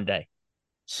come Sunday.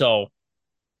 So,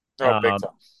 Oh, big um,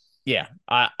 time. yeah,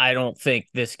 I don't think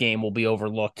this game will be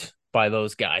overlooked by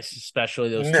those guys, especially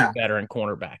those two No. veteran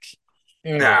cornerbacks.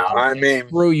 No. I And mean,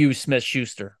 screw you, Smith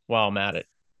Schuster, while I'm at it.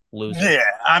 Loser.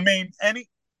 yeah. I mean,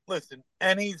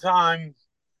 anytime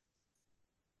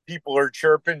people are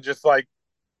chirping, just like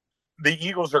the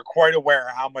Eagles are quite aware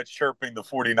of how much chirping the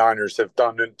 49ers have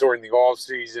done during the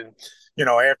offseason.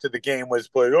 After the game was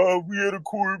played, oh, we had a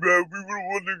quarterback, we would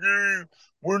have won the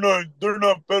game. They're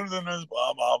not better than us,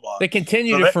 blah, blah, blah. They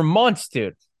continued So it that, for months,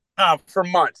 dude. for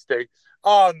months,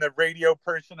 and the radio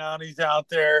personalities out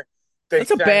there, they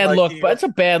That's a sang bad like look, the but Eagle. that's a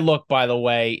bad look, by the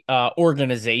way,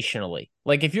 organizationally.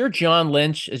 Like if you're John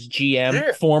Lynch as GM,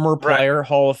 Yeah, former right. player,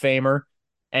 Hall of Famer,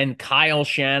 and Kyle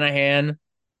Shanahan,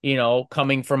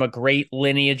 coming from a great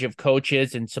lineage of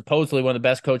coaches and supposedly one of the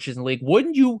best coaches in the league,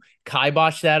 wouldn't you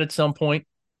kibosh that at some point?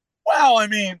 Well, I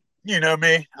mean, you know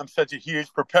me. I'm such a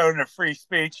huge proponent of free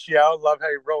speech. Love how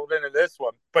you rolled into this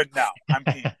one. But no, I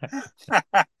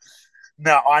mean,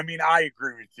 no, I mean, I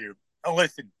agree with you.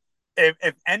 Listen,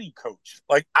 if any coach,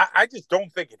 like, I just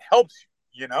don't think it helps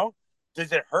you,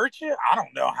 Does it hurt you? I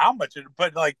don't know how much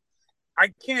but like,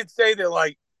 I can't say that,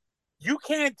 like, you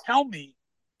can't tell me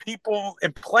people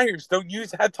and players don't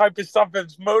use that type of stuff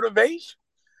as motivation.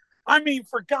 I mean,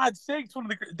 for God's sakes,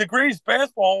 one of the greatest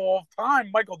basketball of all time,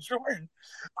 Michael Jordan.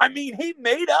 I mean, he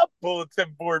made up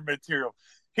bulletin board material.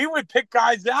 He would pick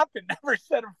guys out that never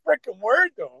said a freaking word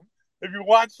to him. If you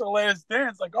watch The Last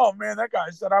Dance, like, oh man, that guy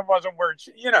said I wasn't worth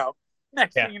shit.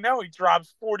 Next Yeah. thing you know, he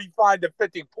drops 45 to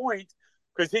 50 points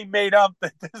because he made up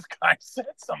that this guy said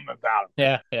something about him.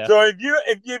 Yeah, yeah. So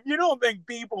if you don't think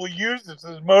people use this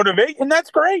as motivation, that's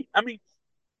great. I mean,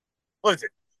 listen,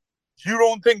 you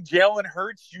don't think Jalen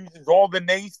Hurts uses all the Oh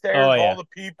naysayers, all yeah. the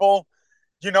people?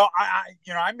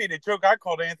 I made a joke. I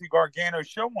called Anthony Gargano's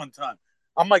show one time.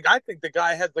 I'm like, I think the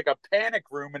guy has like a panic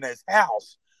room in his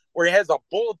house where he has a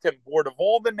bulletin board of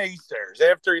all the naysayers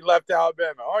after he left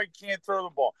Alabama. Oh, he can't throw the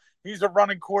ball. He's a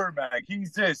running quarterback.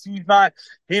 He's this. He's not.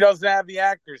 He doesn't have the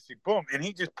accuracy. Boom, and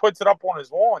he just puts it up on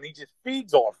his wall and he just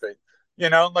feeds off it.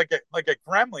 Like a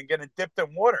gremlin getting dipped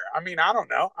in water. I mean, I don't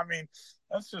know. I mean,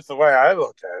 that's just the way I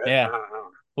look at it. Yeah.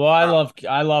 Well, I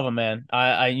love him, man.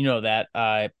 I you know that.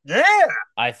 Yeah.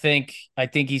 I think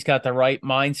he's got the right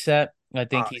mindset. I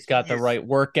think he's got the right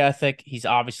work ethic. He's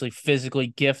obviously physically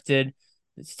gifted.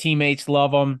 His teammates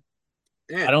love him.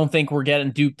 Yeah. I don't think we're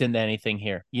getting duped into anything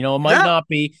here. It might No. not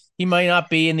be. He might not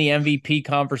be in the MVP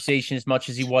conversation as much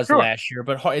as he was Sure. last year,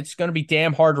 but it's going to be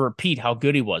damn hard to repeat how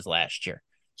good he was last year.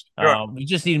 Sure. We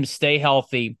just need him to stay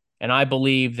healthy, and I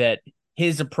believe that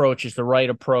his approach is the right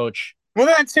approach. Well,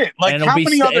 that's it. Like, And how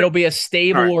many other? it'll be a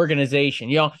stable Right.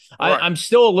 organization. Right. I'm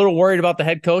still a little worried about the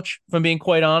head coach, if I'm being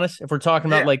quite honest. If we're talking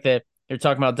about Yeah. they're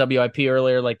talking about WIP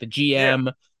earlier, like the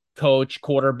GM, coach,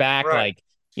 quarterback, Right.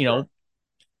 Sure.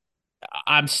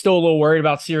 I'm still a little worried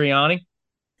about Sirianni.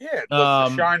 Yeah.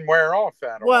 Does the shine wear off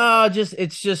at all? Well,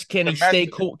 it's just can The he stay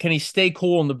message. cool? Can he stay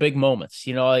cool in the big moments?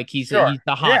 Like he's Sure. the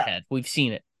Yeah. hothead. We've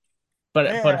seen it. But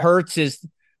Yeah. Hurts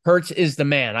is the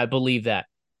man. I believe that.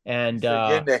 And So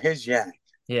get into his yank.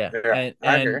 yeah, Yeah. and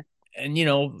I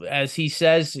agree. as he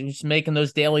says, he's making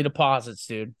those daily deposits,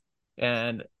 dude.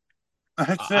 And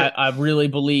That's it. I really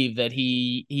believe that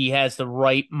he has the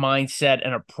right mindset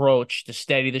and approach to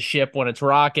steady the ship when it's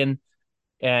rocking,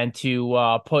 and to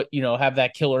have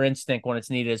that killer instinct when it's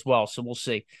needed as well. So we'll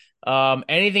see.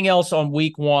 Anything else on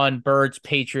week one, Birds,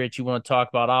 Patriots, you want to talk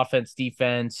about? Offense,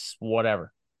 defense,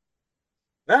 whatever.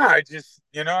 No, I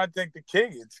think the key,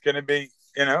 it's going to be,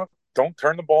 don't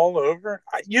turn the ball over.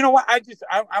 You know what? I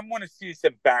want to see us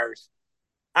embarrassed.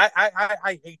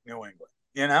 I hate New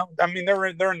England. I mean, they're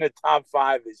in the top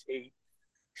five as hate.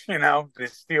 The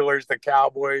Steelers, the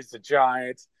Cowboys, the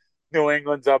Giants, New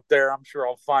England's up there. I'm sure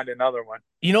I'll find another one.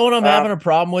 You know what I'm having a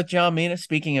problem with, John Mina?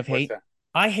 Speaking of What's hate, that?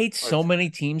 I hate so many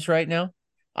teams right now.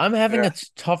 I'm having Yeah. a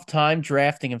tough time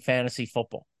drafting in fantasy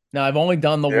football. Now, I've only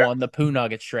done Yeah. the Poo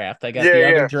Nuggets draft. I got Yeah. the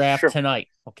other Yeah. draft Sure. tonight.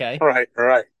 Okay. Right.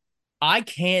 Right. I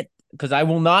can't, because I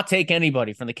will not take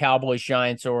anybody from the Cowboys,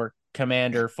 Giants, or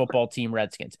Commander football team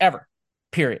Redskins ever.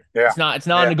 Period. Yeah. It's not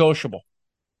Yeah. negotiable.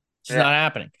 It's Yeah. not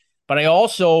happening. But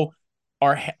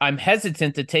I'm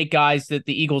hesitant to take guys that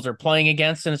the Eagles are playing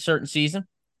against in a certain season,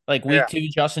 like week Yeah. 2,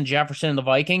 Justin Jefferson and the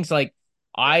Vikings. Like,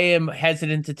 I am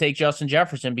hesitant to take Justin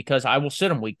Jefferson because I will sit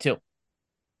him week 2.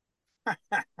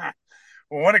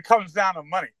 Well, when it comes down to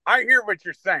money, I hear what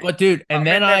you're saying. But dude, and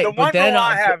then the one rule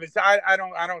I have is I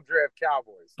don't draft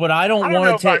Cowboys. but I I don't don't want know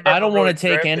to if take I've I ever don't really want to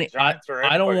take drafted any Giants or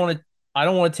I don't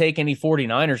anybody. want to take any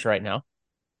 49ers right now.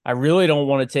 I really don't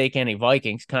want to take any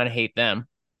Vikings. Kind of hate them.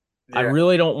 I Yeah.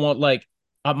 really don't want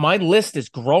my list is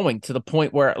growing to the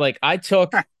point where I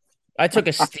took a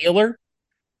Steeler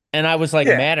and I was Yeah.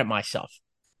 mad at myself.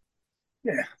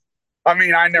 Yeah. I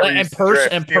mean, I never used to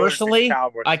draft Steelers personally, and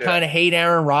Cowboys. I kind of hate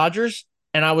Aaron Rodgers,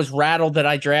 and I was rattled that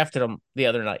I drafted him the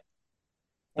other night.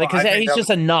 Well, Because I think he's just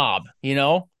a knob,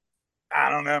 I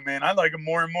don't know, man. I like him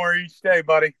more and more each day,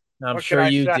 buddy. I'm What can sure I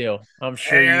you say? do. I'm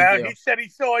sure And, you do. he said he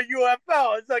saw a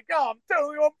UFO. It's like, oh, I'm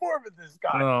totally on board with this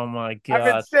guy. Oh my I've been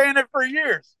God. saying it for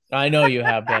years. I know you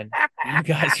have been. You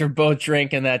guys are both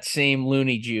drinking that same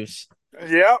loony juice.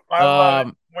 Yep, I love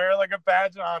it. Wear like a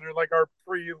badge of honor, like our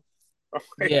pre.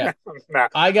 Yeah. Nah,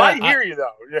 I hear you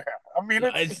though. Yeah, I mean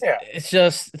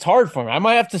it's hard for me. I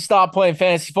might have to stop playing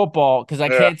fantasy football because I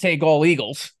can't take all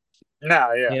Eagles.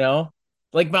 No, yeah.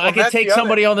 I could take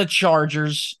somebody on the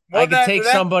Chargers. I could take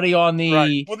somebody on the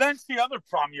right. Well, that's the other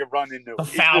problem you run into. The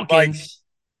Falcons.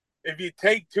 If you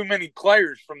take too many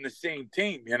players from the same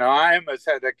team, I almost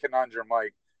had that conundrum.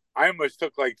 Like, I almost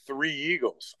took 3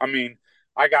 Eagles. I mean,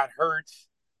 I got Hurts,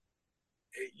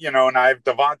 and I have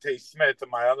Devontae Smith in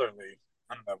my other league.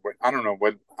 I don't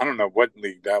know what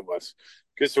league that was.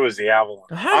 Guess it was the Avalon.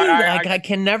 I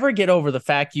can never get over the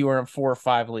fact you were in 4 or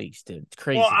 5 leagues, dude. It's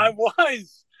crazy. Well, I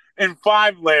was in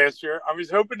 5 last year. I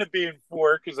was hoping to be in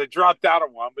 4 because I dropped out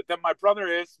of one, but then my brother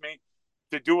asked me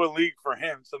to do a league for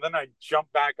him, so then I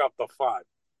jumped back up to 5.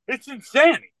 It's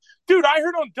insanity. Dude, I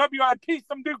heard on WIP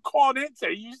some dude called in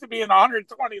say he used to be in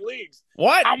 120 leagues.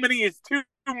 What? How many is too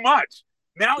much?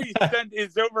 Now he's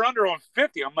is over under on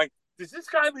 50. I'm like, does this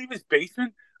guy leave his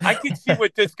basement? I can see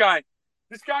what this guy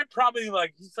This guy probably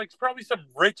he's like probably some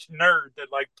rich nerd that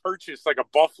like purchased like a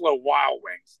Buffalo Wild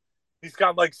Wings. He's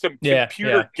got like some Yeah, yeah,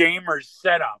 computer gamer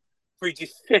setup where he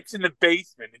just sits in the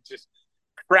basement and just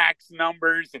cracks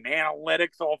numbers and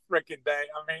analytics all freaking day.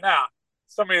 I mean,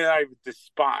 somebody that I would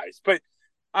despise. But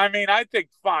I mean, I think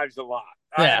five's a lot.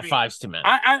 I yeah. mean, Five's too many.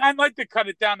 I'd like to cut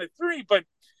it down to three, but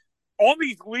all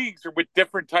these leagues are with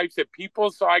different types of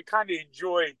people, so I kind of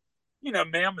enjoy. Man,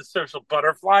 I'm a social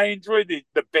butterfly. I enjoy the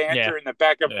Yeah, banter and the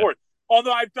back and yeah, forth.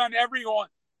 Although I've done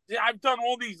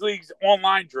all these leagues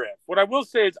online draft. What I will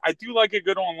say is I do like a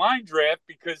good online draft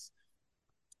because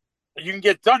you can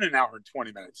get done in an hour and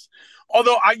 20 minutes.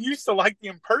 Although I used to like the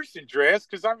in-person drafts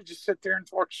because I would just sit there and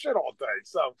talk shit all day.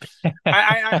 So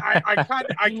I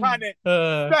kind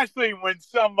of, especially when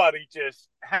somebody just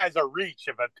has a reach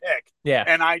of a pick yeah,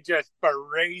 and I just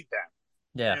berate them,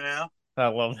 yeah. you know? I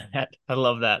love that. I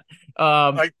love that.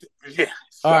 Like, yeah. All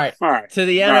So, right, all right. to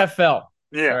the All right. NFL. All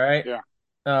Yeah. right. Yeah.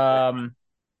 Yeah.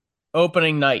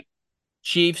 Opening night,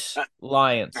 Chiefs, I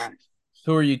Lions.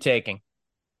 Who are you taking?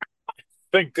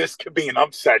 think this could be an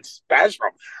upset special.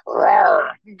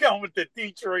 Roar. I'm going with the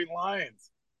Detroit Lions.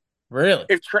 Really?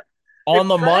 If Tra- On if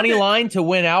the money Travis, line to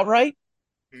win outright?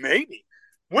 maybe.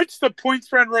 What's the point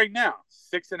spread right now?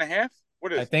 6.5?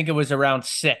 What I is it? think it was around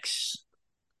 6.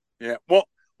 Yeah. Well,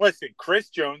 listen, Chris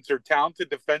Jones, their talented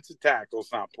defensive tackle's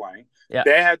not playing. Yeah.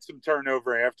 They had some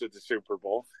turnover after the Super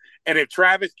Bowl. And if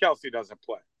Travis Kelsey doesn't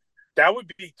play, that would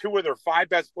be two of their 5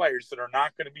 best players that are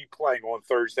not going to be playing on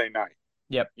Thursday night.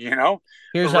 Yep. You know,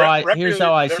 Here's how I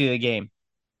they're see the game.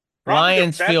 probably their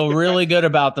Lions best feel really defensive good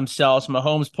about themselves.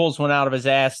 Mahomes pulls one out of his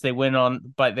ass. They win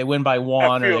by a 1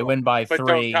 or they field goal, win by but don't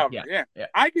 3. cover. Yeah. Yeah, Yeah.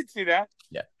 I could see that.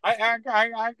 Yeah.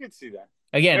 I could see that.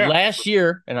 Again, Yeah, last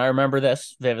year, and I remember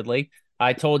this vividly,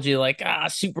 I told you like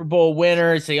Super Bowl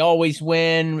winners, they always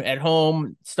win at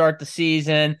home, start the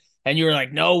season, and you were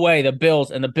like, no way, the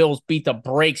Bills beat the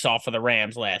brakes off of the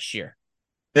Rams last year.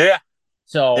 yeah,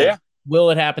 So yeah. will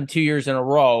it happen 2 years in a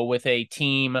row with a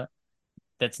team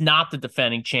that's not the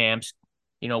defending champs,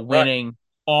 Right, winning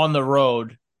on the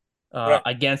road right.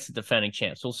 against the defending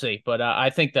champs? We'll see. But I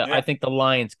Yeah, think the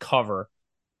Lions cover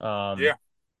um, yeah.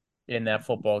 in that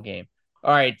football game.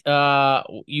 All right,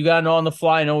 you got an on the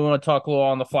fly. I know we want to talk a little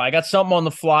on the fly. I got something on the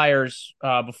Flyers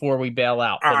before we bail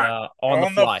out, All but right. on the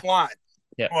On the fly. fly.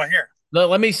 Yeah. Well, here.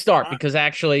 Let me start All right. because All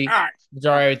actually right. it's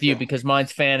all All right right. with you because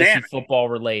mine's fantasy Damn it. football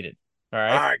related. All All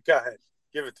right. right. Go ahead.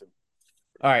 Give it to me.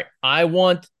 All right. I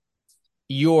want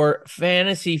your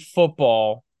fantasy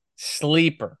football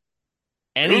sleeper,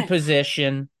 any Ooh.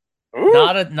 position, Ooh.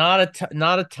 not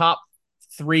a top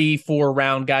 3, 4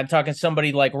 round guy. I'm talking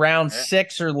somebody like round Yeah.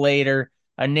 6 or later,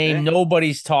 a Yeah. name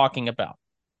nobody's talking about.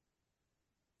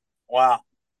 Wow.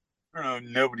 I don't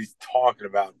know. Nobody's talking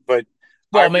about, but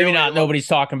I Well, maybe really not love nobody's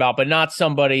talking about, but not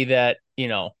somebody that,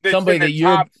 that's somebody in the that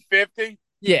you're, top 50.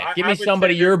 yeah, give I me would say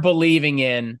somebody you're believing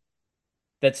in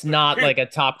that's there's not two. like a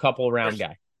top couple round There's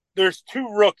guy. there's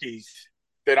 2 rookies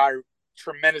that I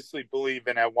tremendously believe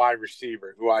in at wide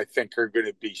receiver who I think are going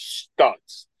to be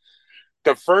studs.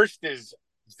 The first is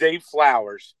Zay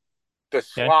Flowers, the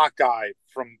Okay. slot guy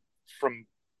from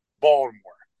Baltimore.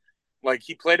 Like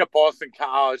he played at Boston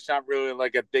College, not really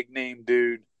like a big name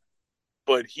dude,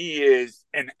 but he is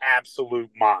an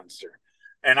absolute monster.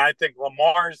 And I think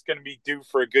Lamar is going to be due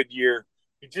for a good year.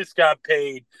 He just got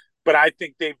paid, but I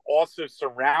think they've also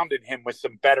surrounded him with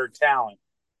some better talent.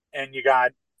 And you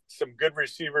got some good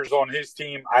receivers on his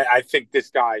team. I think this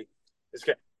guy is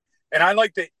good. And I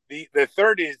like the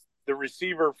third is the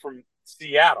receiver from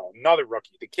Seattle, another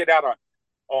rookie, the kid out of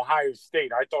Ohio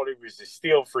State. I thought he was a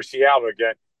steal for Seattle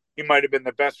again. He might have been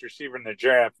the best receiver in the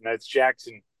draft, and that's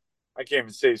Jackson. I can't even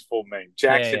say his full name.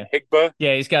 Yeah, yeah. Jackson Higba.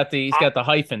 Yeah, he's I, got the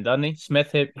hyphen, doesn't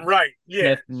he? right. Yeah.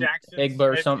 Smith and Jackson Igba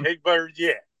or Smith something. Higba.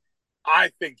 Yeah.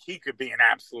 I think he could be an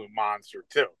absolute monster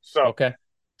too. So Okay.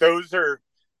 those are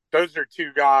those are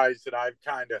 2 guys that I've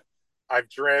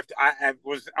drafted. I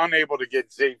was unable to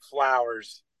get Zay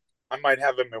Flowers. I might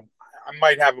have him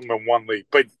in 1 league,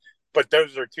 but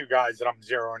those are 2 guys that I'm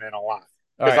zeroing in a lot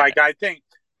All because right. I think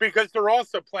because they're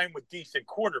also playing with decent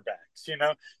quarterbacks.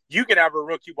 You could have a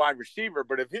rookie wide receiver,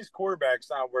 but if his quarterback's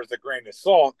not worth a grain of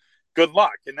salt, good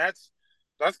luck. And that's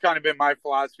kind of been my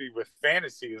philosophy with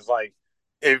fantasy is like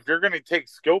if you're going to take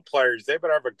skill players, they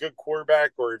better have a good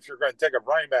quarterback, or if you're going to take a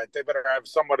running back, they better have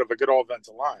somewhat of a good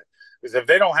offensive line. Because if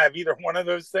they don't have either one of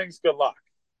those things, good luck.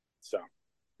 So,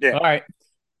 yeah. All right.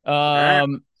 All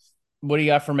right. What do you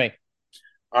got for me?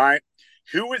 All right.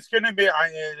 Who is going to be?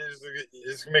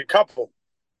 There's going to be a couple.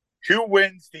 Who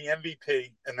wins the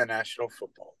MVP in the National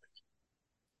Football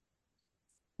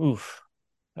Oof.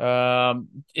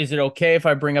 Is it okay if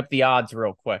I bring up the odds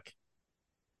real quick?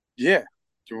 Yeah.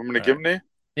 Do you want me to All give right. them to you?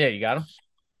 Yeah, you got them.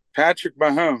 Patrick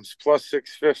Mahomes plus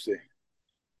 650.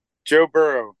 Joe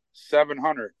Burrow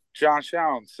 700. Josh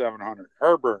Allen 700.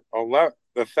 Herbert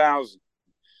 1,000.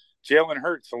 Jalen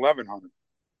Hurts 1,100.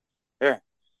 Yeah.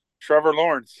 Trevor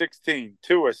Lawrence 16.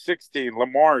 Tua 16.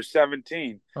 Lamar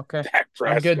 17. Okay. Dak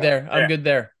I'm good Prescott. there. I'm Yeah. good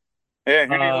there. Yeah.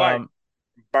 Who do you like? Um,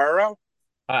 Burrow?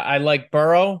 I like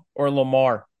Burrow or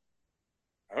Lamar.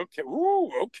 Okay.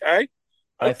 Ooh, okay.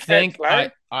 I Okay, think I,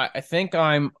 Clay. I I think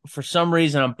I'm for some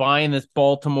reason I'm buying this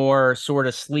Baltimore sort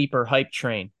of sleeper hype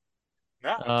train.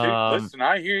 No, dude, Um, listen,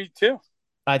 I hear you too.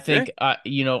 I Yeah. think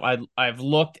I've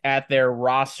looked at their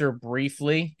roster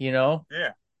briefly.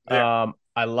 Yeah. Yeah.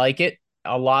 I like it.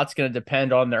 A lot's going to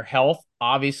depend on their health,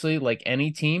 obviously, like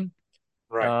any team.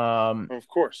 Right. Um, Of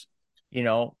course. you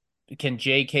know, can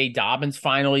J.K. Dobbins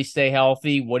finally stay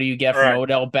healthy? What do you get All from right.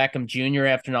 Odell Beckham Jr.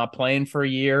 after not playing for a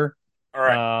year? All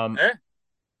right. Um, Yeah.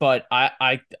 but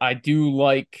I do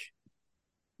like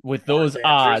with Mark those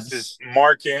Andrews is odds.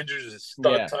 Mark Andrews is a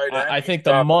stud Yeah, tight I, end. I He's think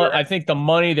top I three. think the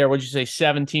money there. Would you say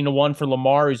 17-1 for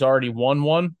Lamar? Who's already won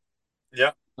one.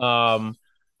 Yeah. Um,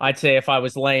 I'd say if I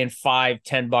was laying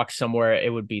 $5-10 somewhere,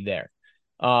 it would be there.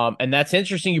 And that's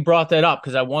interesting you brought that up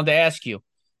because I wanted to ask you,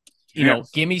 Yeah.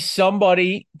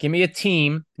 give me a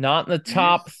team, not in the Mm-hmm.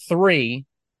 top three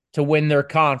to win their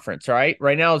conference, all right?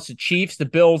 Right now it's the Chiefs, the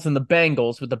Bills, and the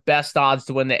Bengals with the best odds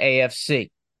to win the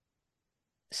AFC.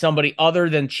 Somebody other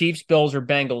than Chiefs, Bills, or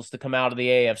Bengals to come out of the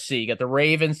AFC. You got the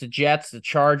Ravens, the Jets, the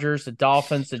Chargers, the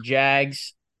Dolphins, the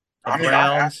Jags, the I mean, I,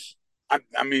 Browns.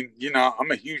 I mean,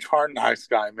 I'm a huge Hard Knocks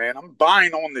guy, man. I'm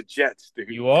buying on the Jets, dude.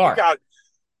 You are.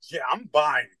 Yeah, I'm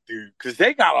buying it, dude, because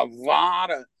they got a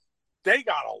lot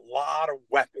of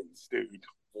weapons, dude.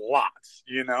 Lots,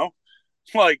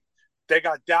 like they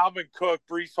got Dalvin Cook,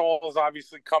 Brees Hall is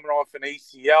obviously coming off an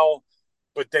ACL,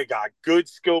 but they got good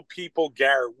skilled people,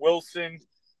 Garrett Wilson.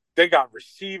 They got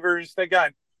receivers. They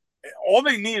got all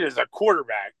they need is a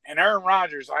quarterback. And Aaron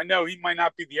Rodgers, I know he might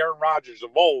not be the Aaron Rodgers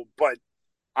of old, but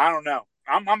I don't know.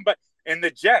 But in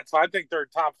the Jets, I think they're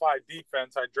top five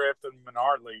defense. I drafted them in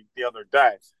our league the other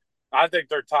day. I think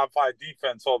they're top five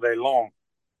defense all day long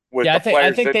with Yeah, the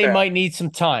I players think that they they have. might need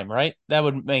some time, right? That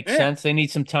would make Yeah, sense. They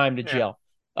need some time to yeah, gel.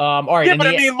 All right, yeah. and But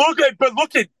I the mean, look at them.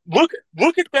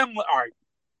 All right,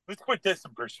 let's put this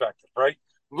in perspective, right?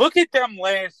 Look at them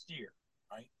last year,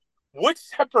 right? What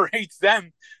separates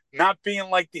them not being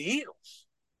like the Eagles,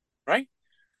 right?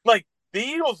 Like the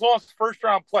Eagles lost first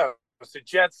round playoffs. The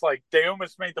Jets, like they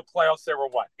almost made the playoffs. They were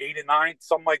what 8-9,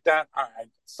 something like that,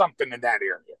 something in that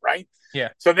area, right? yeah,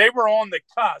 So they were on the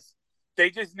cusp. They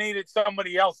just needed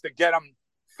somebody else to get them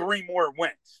three more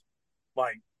wins.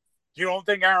 Like, you don't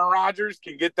think Aaron Rodgers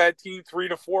can get that team 3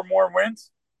 to 4 more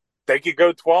wins? They could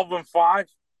go 12-5,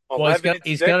 well, 11 and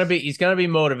six. he's gonna be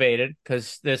motivated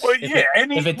because Well, this yeah,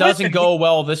 and if he it doesn't listen, go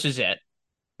well, this is it,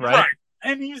 right? right,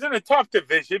 and he's in a tough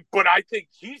division, but I think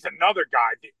he's another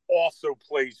guy that also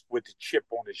plays with a chip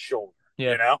on his shoulder.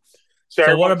 Yeah. You know, so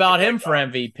So what everyone's gonna about be him like, for "Oh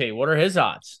MVP? What are his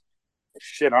odds?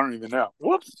 shit, I don't even know."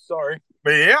 Whoops, sorry,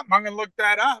 but yeah, I'm gonna look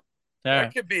that up. Yeah.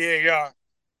 That could be a.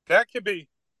 That could be.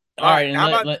 All All right, right, how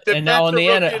about and now in defensive the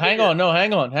N. rookie of the Hang year? on, no,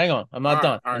 hang on. I'm All not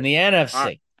right, done. all In right, the all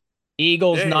right. NFC,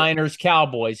 Eagles, Yeah, yeah, Niners,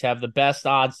 Cowboys have the best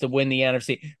odds to win the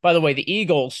NFC. By the way, the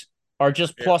Eagles are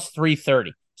just yeah, plus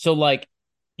 330. So like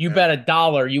you yeah. bet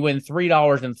 $1, you win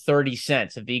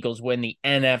 $3.30 if the Eagles win the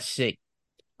NFC.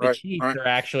 The Right, Chiefs right. are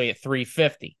actually at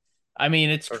 350. I mean,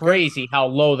 it's Okay. crazy how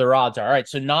low their odds are. All right,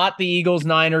 so not the Eagles,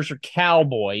 Niners, or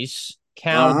Cowboys,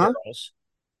 Uh huh. Cowgirls.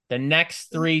 The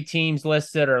next three teams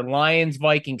listed are Lions,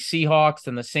 Vikings, Seahawks,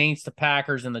 and the Saints, the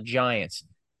Packers, and the Giants.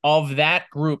 Of that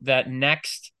group, that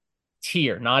next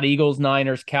tier, not Eagles,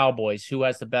 Niners, Cowboys, who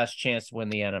has the best chance to win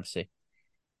the NFC?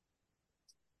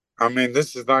 I mean,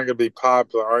 this is not going to be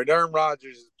popular. All right, Aaron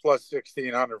Rodgers is plus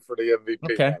 1,600 for the MVP.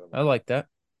 Okay, By the I way, like that.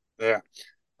 yeah.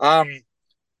 Um,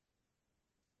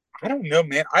 I don't know,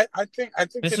 man. I think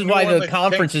This the is New why the Orleans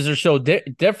conferences Saints. are so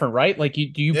different, right? Like, do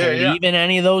you Yeah, yeah. believe in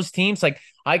any of those teams? Like,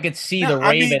 I could see No, the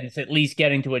I mean, Ravens at least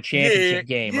getting to a yeah, championship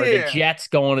game, or the yeah, Jets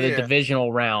going to the yeah.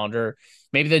 divisional round, or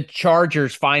maybe the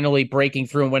Chargers finally breaking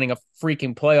through and winning a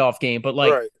freaking playoff game. But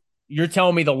like, Right. you're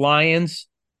telling me the Lions,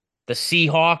 the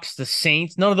Seahawks, the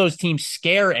Saints, none of those teams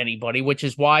scare anybody, which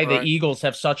is why the Right. Eagles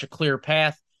have such a clear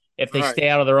path if they Right. stay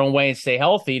out of their own way and stay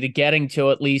healthy to getting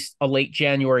to at least a late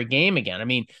January game again. I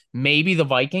mean, maybe the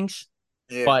Vikings,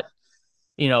 Yeah. but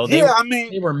Yeah. I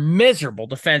mean, they were miserable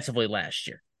defensively last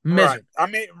year. right. Miserable. I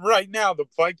mean, right now the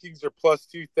Vikings are plus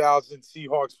 2,000,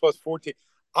 Seahawks plus 14.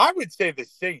 I would say the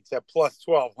Saints at plus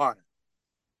 1,200.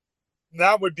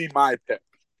 That would be my pick.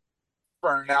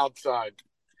 for an outside.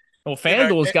 Well, You know,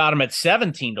 FanDuel's got him at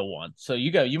 17-1. So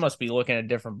you must be looking at a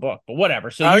different book. But whatever.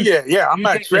 So oh yeah. I'm you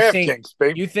at think the same DraftKings, baby.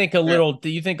 Yeah. do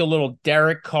you think a little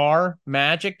Derek Carr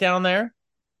magic down there?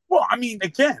 Well, I mean,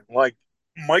 again, like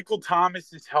Michael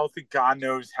Thomas is healthy. God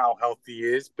knows how healthy he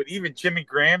is. But even Jimmy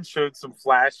Graham showed some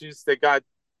flashes. They got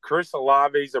Chris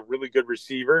Olave's a really good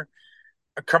receiver.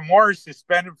 Kamara is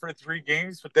suspended for 3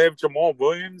 games, but they have Jamal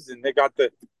Williams and they got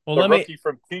Well, the let me rookie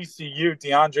from TCU,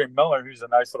 DeAndre Miller, who's a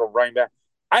nice little running back.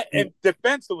 And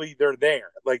defensively, they're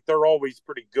there. Like they're always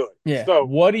pretty good. Yeah. So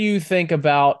What do you think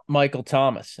about Michael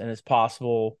Thomas and his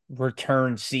possible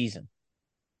return season?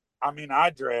 I mean, I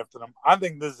drafted him. I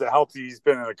think this is the healthy he's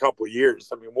been in a couple of years.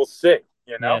 I mean, we'll see.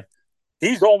 You know, Yeah.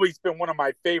 he's always been one of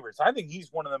my favorites. I think he's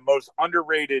one of the most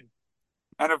underrated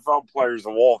NFL players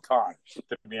of all time,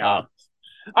 to be Uh, honest.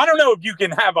 I don't know if you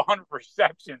can have 100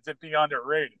 receptions and be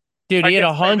underrated. dude, I he had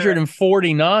guess maybe that.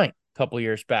 149 a couple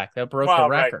years back. That broke the Well,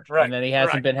 right, record. And right, then he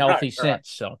hasn't right, been right, healthy right, since.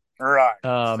 So, right.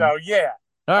 all So yeah,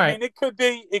 I right. mean, it could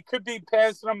be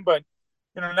passing him, but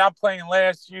not playing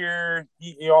last year.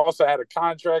 He also had a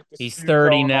contract He's dispute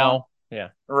 30 going on. now. Yeah.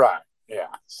 Right. Yeah.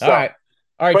 All So, right.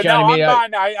 All right, but Johnny no, I'm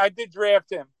Mita. fine. I did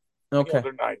draft him the Okay.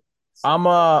 other night. So,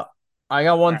 I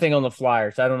got one thing on the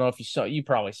Flyers. I don't know if you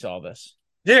probably saw this.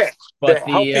 yeah, the But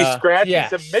healthy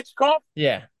scratches of yes. Mitchkov.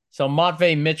 Yeah. So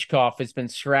Matvei Michkov has been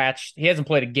scratched. He hasn't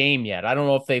played a game yet. I don't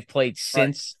know if they've played Right.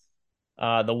 since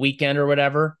the weekend or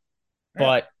whatever, Yeah.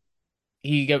 but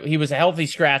he was a healthy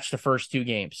scratch the first 2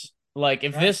 games. Like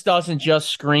if Right. this doesn't just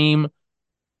scream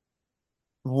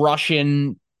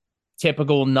Russian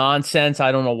typical nonsense,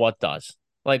 I don't know what does.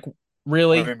 Like What do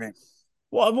really? you mean?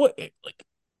 What like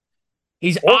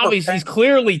he's Overpaying.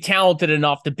 clearly talented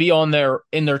enough to be on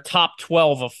in their top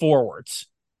 12 of forwards.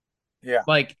 Yeah.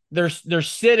 Like they're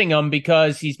sitting him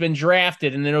because he's been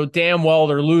drafted and they know damn well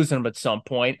they're losing him at some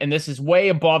point, and this is way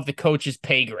above the coach's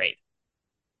pay grade.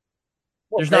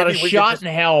 Well, There's not a maybe we could shot just.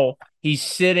 in hell he's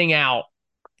sitting out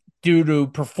due to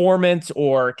performance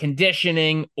or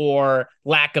conditioning or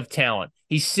lack of talent.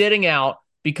 He's sitting out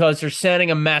because they're sending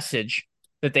a message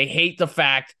that they hate the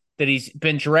fact that he's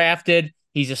been drafted,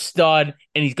 he's a stud,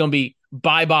 and he's going to be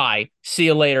bye-bye, see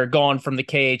you later, gone from the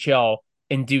KHL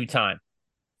in due time.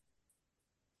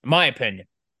 In my opinion.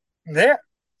 Yeah.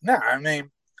 No, I mean,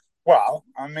 well,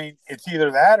 I mean, it's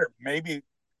either that or maybe.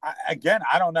 Again,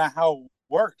 I don't know how it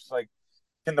works. Like,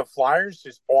 can the Flyers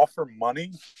just offer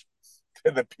money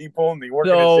to the people in the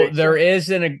So organization?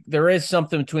 there is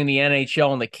something between the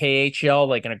NHL and the KHL,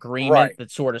 like an agreement Right. that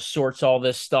sort of sorts all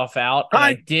this stuff out. And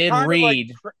Kind of like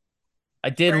I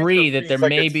did transfer read that there fees, like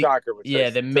may in be, soccer, which I yeah,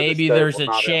 that to this maybe day there's will a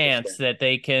not chance understand. that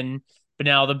they can. But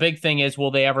now the big thing is,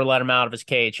 will they ever let him out of his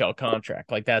KHL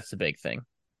contract? Like that's the big thing.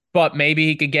 But maybe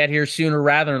he could get here sooner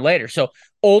rather than later. So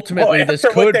Well, ultimately,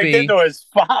 after what they did to his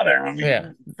father, I yeah,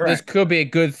 mean, this right? could be a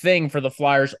good thing for the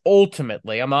Flyers.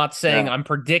 Ultimately, I'm not saying Yeah, I'm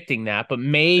predicting that, but yeah,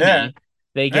 maybe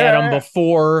they get him yeah,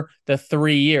 before the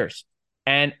 3 years.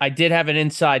 And I did have an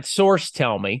inside source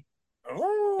tell me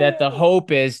yeah. that the Ooh,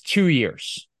 hope is 2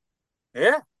 years.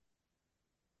 yeah.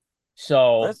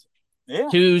 So Listen, yeah.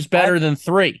 two's I better than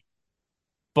three.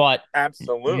 But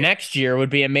absolutely. next year would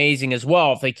be amazing as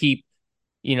well if they keep,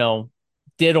 you know,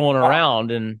 diddling Oh, around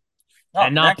no, and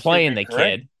not next year would playing be the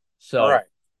great. kid. So Right.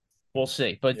 we'll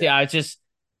see. But Yeah. yeah,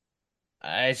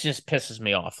 it just pisses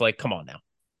me off. Like, come on now.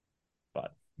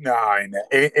 But No, I know.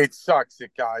 It sucks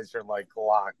that guys are like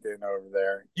locked in over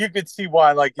there. You could see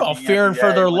why, like in oh, the fearing for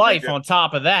NBA, their when they life do. on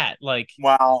top of that. Like,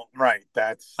 Well, right.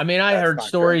 I mean, I That's heard not great.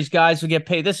 stories guys would get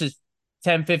paid. This is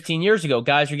 10, 15 years ago.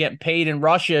 Guys are getting paid in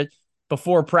Russia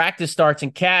before practice starts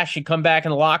in cash and come back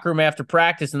in the locker room after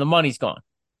practice and the money's gone.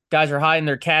 Guys are hiding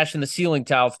their cash in the ceiling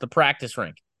tiles at the practice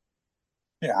rink.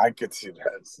 Yeah, I could see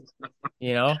that.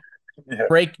 You know? Yeah.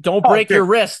 Don't Oh, break your dude.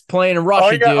 wrist playing in Oh,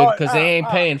 Russia, yeah. dude, Oh, because they ain't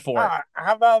paying for it.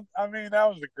 how about? I mean, that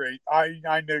was a great.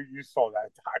 I know you saw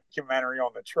that documentary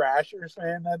on the Trashers,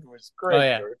 man. That was Oh great,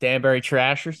 yeah, dude. Danbury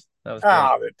Trashers. That was great.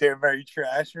 Ah, the Danbury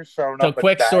Trashers showing So up with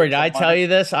quick story. bags Did of I tell money. you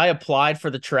this? I applied for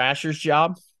the Trashers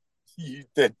job, You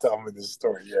did tell me this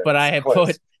story. Yeah, but I it's had put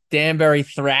close. Danbury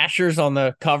Thrashers on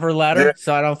the cover letter, Yeah.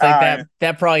 so I don't think Uh,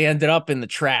 that probably ended up in the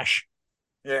trash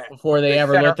yeah. before they They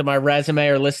ever sent her. looked at my resume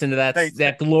or listened to They sent.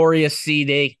 that glorious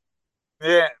CD.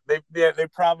 They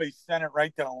probably sent it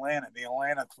right to Atlanta. The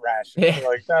Atlanta Thrashers. Yeah. They're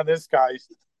like, no, this guy's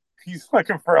he's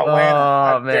looking for Atlanta,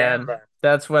 Oh not man, Danbury.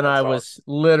 that's when I That's was awesome.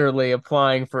 literally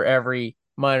applying for every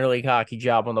minor league hockey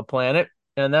job on the planet,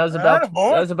 and that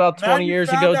Boy. was about Now 20 you years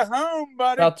found ago. a home,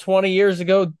 buddy. About 20 years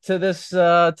ago to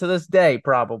this day,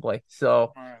 probably.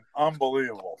 So, Man,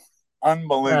 unbelievable.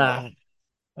 Unbelievable.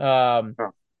 uh, um,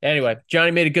 Huh. Anyway,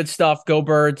 Johnny made a good stuff. Go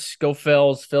Birds. Go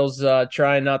Phils. Phils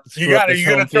trying not to You screw up got this you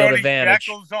gonna home throw field any advantage.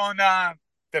 shekels on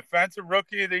defensive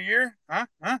rookie of the year? Huh?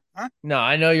 No,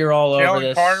 I know you're all over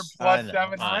Jalen Carter this. I plus know, I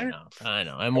 700. know, I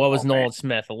know. And Come what was on, man. Nolan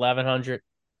Smith? 1,100.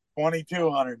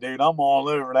 2,200, dude. I'm all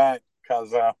over that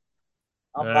because All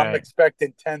I'm right.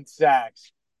 expecting 10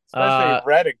 sacks, especially if Uh,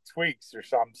 Reddick tweaks or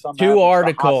something. Something two happens to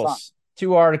Hassan. articles.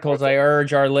 Two articles I Okay.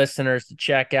 urge our listeners to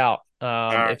check out. All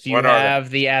right. If you What are they? have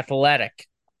The Athletic,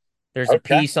 there's a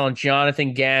Okay. piece on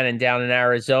Jonathan Gannon down in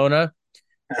Arizona.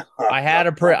 I had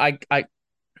a pre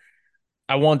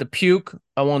I wanted to puke.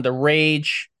 I wanted to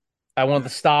rage. I wanted to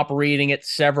stop reading it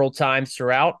several times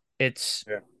throughout. Yeah.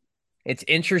 It's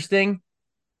interesting.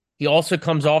 He also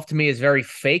comes off to me as very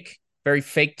fake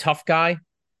tough guy.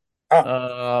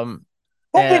 Oh, Um,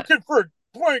 I'm and looking for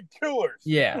blank killers.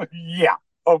 yeah, Yeah.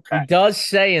 he Okay. does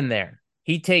say in there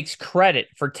he takes credit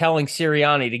for telling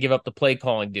Sirianni to give up the play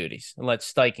calling duties and let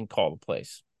Steichen call the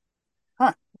plays,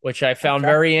 Huh. which I found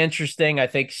Okay. very interesting. I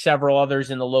think several others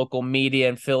in the local media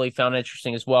in Philly found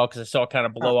interesting as well because I saw it kind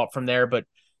of Huh. blow up from there. But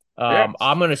Yeah.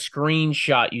 I'm going to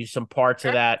screenshot you some parts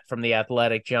of that from The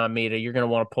Athletic, John Mita. You're going to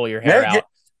want to pull your hair Yeah. out.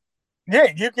 Yeah.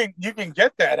 You can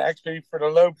get that actually for the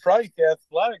low price. The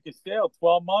Athletic is still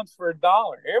 12 months for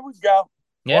 $1. Here we go.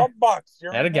 Yeah, $12.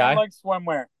 You're had a in there guy, like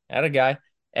swimwear. had a guy.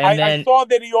 And I then saw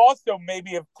that he also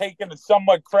maybe have taken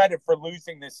somewhat credit for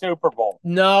losing the Super Bowl.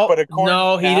 no, But according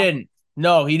no, he now, didn't.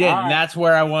 No, he all didn't. right, That's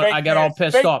where I fake got all news,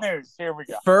 pissed fake off. news. Here we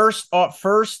go.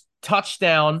 First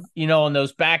touchdown, on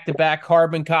those back-to-back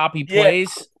carbon copy Yeah,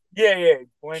 plays. yeah.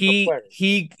 Blame the He players.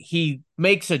 he he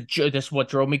makes this is what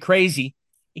drove me crazy.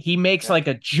 He makes Yeah, like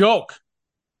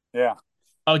yeah,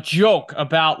 a joke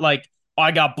about like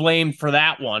I got blamed for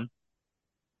that one.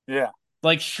 yeah.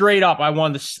 Like straight up, I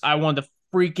wanted to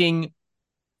freaking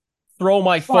throw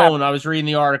my Slap phone. him. I was reading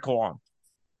the article on.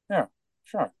 Yeah,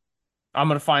 sure. I'm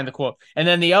going to find the quote. And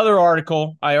then the other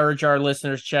article I urge our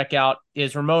listeners to check out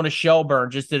is Ramona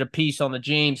Shelburne just did a piece on the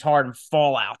James Harden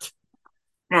fallout.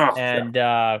 Oh, And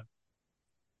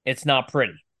it's not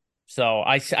pretty. So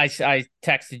I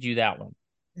texted you that one.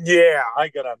 yeah, I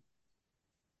gotta.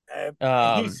 He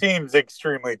Um, seems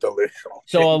extremely delusional.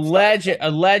 so James Harden.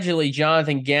 allegedly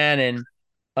Jonathan Gannon,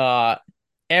 uh,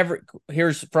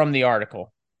 here's from the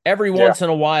article. Every Yeah, once in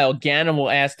a while, Gannon will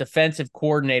ask defensive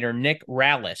coordinator Nick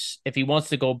Rallis if he wants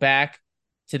to go back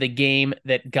to the game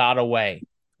that got away.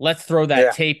 Let's throw that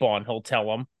yeah. tape on, he'll tell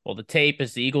him. Well, the tape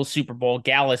is the Eagles Super Bowl.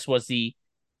 Gallus was the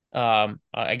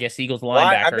I guess Eagles I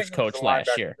linebackers think he was a coach last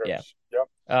linebacker year. Yeah. coach. Yep.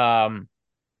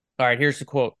 All right, here's the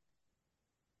quote.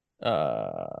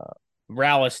 Uh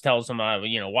Rallis tells him, why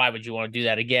would you want to do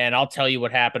that again? I'll tell you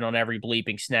what happened on every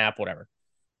bleeping snap, whatever.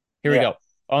 Here we Yeah. go.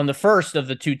 On the first of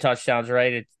the two touchdowns,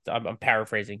 right? I'm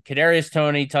paraphrasing. Kadarius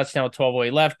Toney, touchdown with 12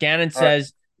 away left. Gannon All right.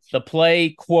 says the play,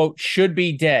 quote, should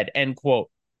be dead, end quote.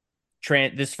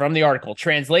 This from the article.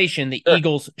 Translation, the Sure.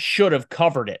 Eagles should have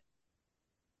covered it.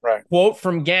 Right. Quote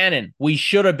from Gannon, we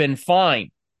should have been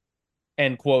fine,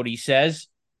 end quote, he says.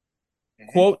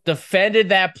 Mm-hmm. Quote, defended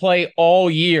that play all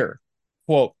year,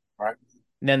 quote. Right.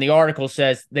 And then the article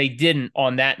says they didn't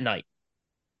on that night.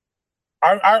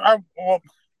 Well,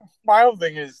 my whole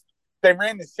thing is they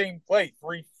ran the same play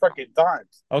 3 freaking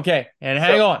times. Okay, and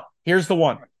hang So, on. Here's the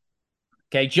one.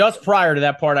 Okay, just prior to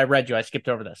that part I read you, I skipped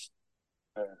over this.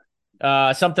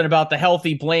 Something about the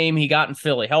healthy blame he got in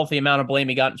Philly, healthy amount of blame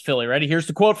he got in Philly. Ready? Here's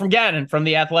the quote from Gannon from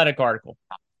the Athletic article.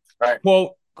 right.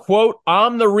 Quote,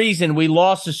 I'm the reason we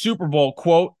lost the Super Bowl,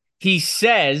 quote, he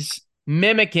says,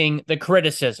 mimicking the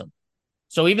criticism.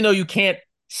 So even though you can't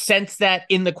sense that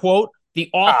in the quote, the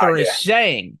author is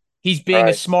saying he's being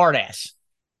a smartass.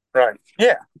 Right.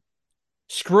 Yeah.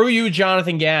 Screw you,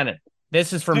 Jonathan Gannon.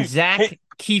 This is from Dude, Zach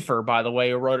Kiefer, by the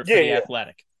way, who wrote it for The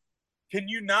Athletic. Can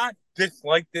you not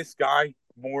dislike this guy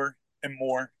more and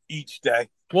more each day?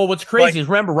 Well, what's crazy is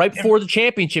remember right before the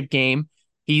championship game,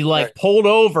 he pulled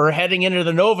over heading into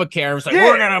the NovaCare and was like,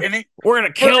 we're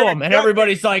gonna kill him. And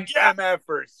everybody's like, yeah,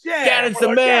 Gannon's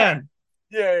the man.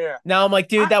 Yeah. Now I'm like,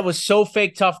 dude, that was so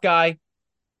fake tough guy.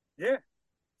 Yeah.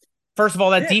 First of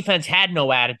all, that defense had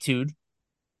no attitude.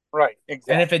 Right,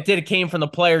 exactly. And if it did, it came from the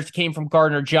players. It came from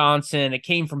Gardner Johnson. It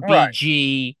came from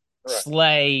BG,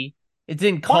 Slay. It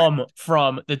didn't come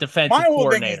from the defensive coordinator. My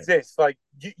whole thing is this: like,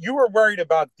 you were worried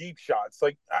about deep shots.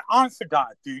 Like, honest to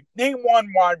God, dude, name one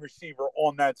wide receiver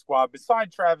on that squad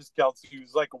besides Travis Kelce,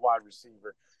 who's like a wide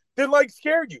receiver, that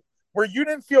scared you, where you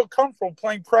didn't feel comfortable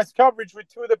playing press coverage with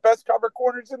two of the best cover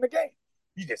corners in the game.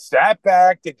 You just sat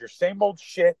back, did your same old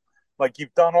shit like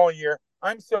you've done all year.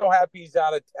 I'm so happy he's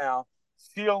out of town.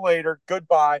 See you later.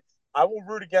 Goodbye. I will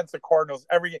root against the Cardinals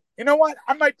every game. You know what?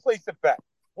 I might place a bet.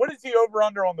 What is the over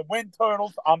under on the win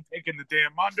totals? I'm taking the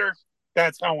damn under.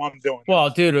 That's how I'm doing Well,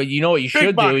 this. dude, you know what you Big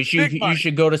should do money, is you big you money.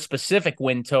 should go to specific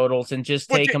win totals and just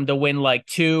Would take you? them to win like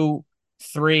 2,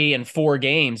 3, and 4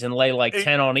 games and lay like It,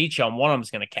 10 on each on one of them's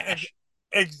going to it, cash.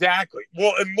 exactly.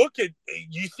 Well, and look at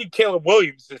you see Caleb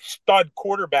Williams, the stud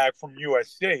quarterback from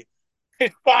USC.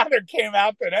 His father came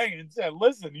out today and said,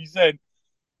 "Listen," he said,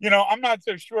 I'm not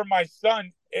so sure my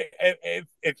son if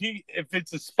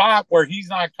it's a spot where he's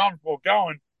not comfortable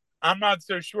going, I'm not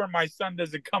so sure my son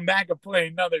doesn't come back and play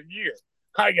another year.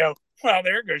 I go, well,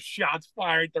 there goes shots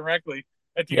fired directly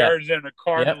at the Yeah. Arizona Yep.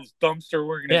 Cardinals dumpster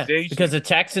Yeah. Because organization. the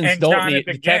Texans And don't need Jonathan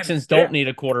the Gannon. Texans Yeah, don't need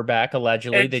a quarterback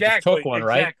allegedly. They just took exactly, one,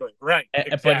 right? exactly, right, But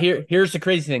exactly. here's the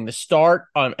crazy thing. The start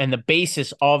on and the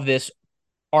basis of this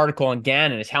article on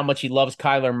Gannon is how much he loves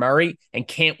Kyler Murray and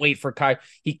can't wait for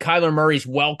Kyler Murray's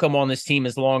welcome on this team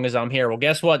as long as I'm here. Well,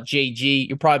 guess what, JG?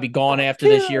 You'll probably be gone after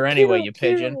this Pew, year anyway, pew, you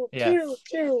pigeon. pew, Yeah. pew,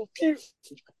 pew,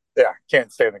 pew. Yeah,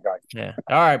 can't stand the guy. Yeah.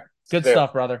 All right. Good Yeah.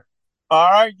 stuff, brother. All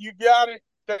right, you got it.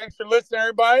 Thanks for listening,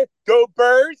 everybody. Go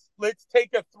Birds. Let's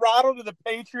take a throttle to the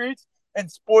Patriots and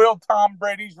spoil Tom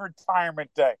Brady's retirement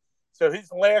day. So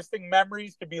his lasting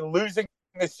memories could be losing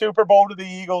the Super Bowl to the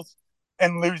Eagles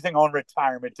and losing on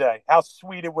retirement day. How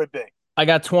sweet it would be. I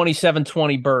got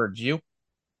 27-20 birds. You?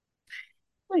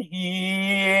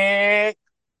 Yeah.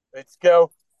 Let's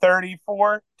go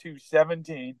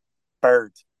 34-17.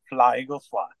 Birds. Fly, Eagles,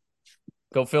 fly.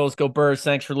 Go Phils, go Birds.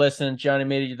 Thanks for listening. Johnny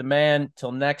Mita, you the man.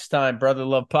 Till next time, Brother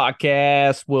Love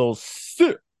Podcast. We'll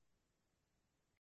see.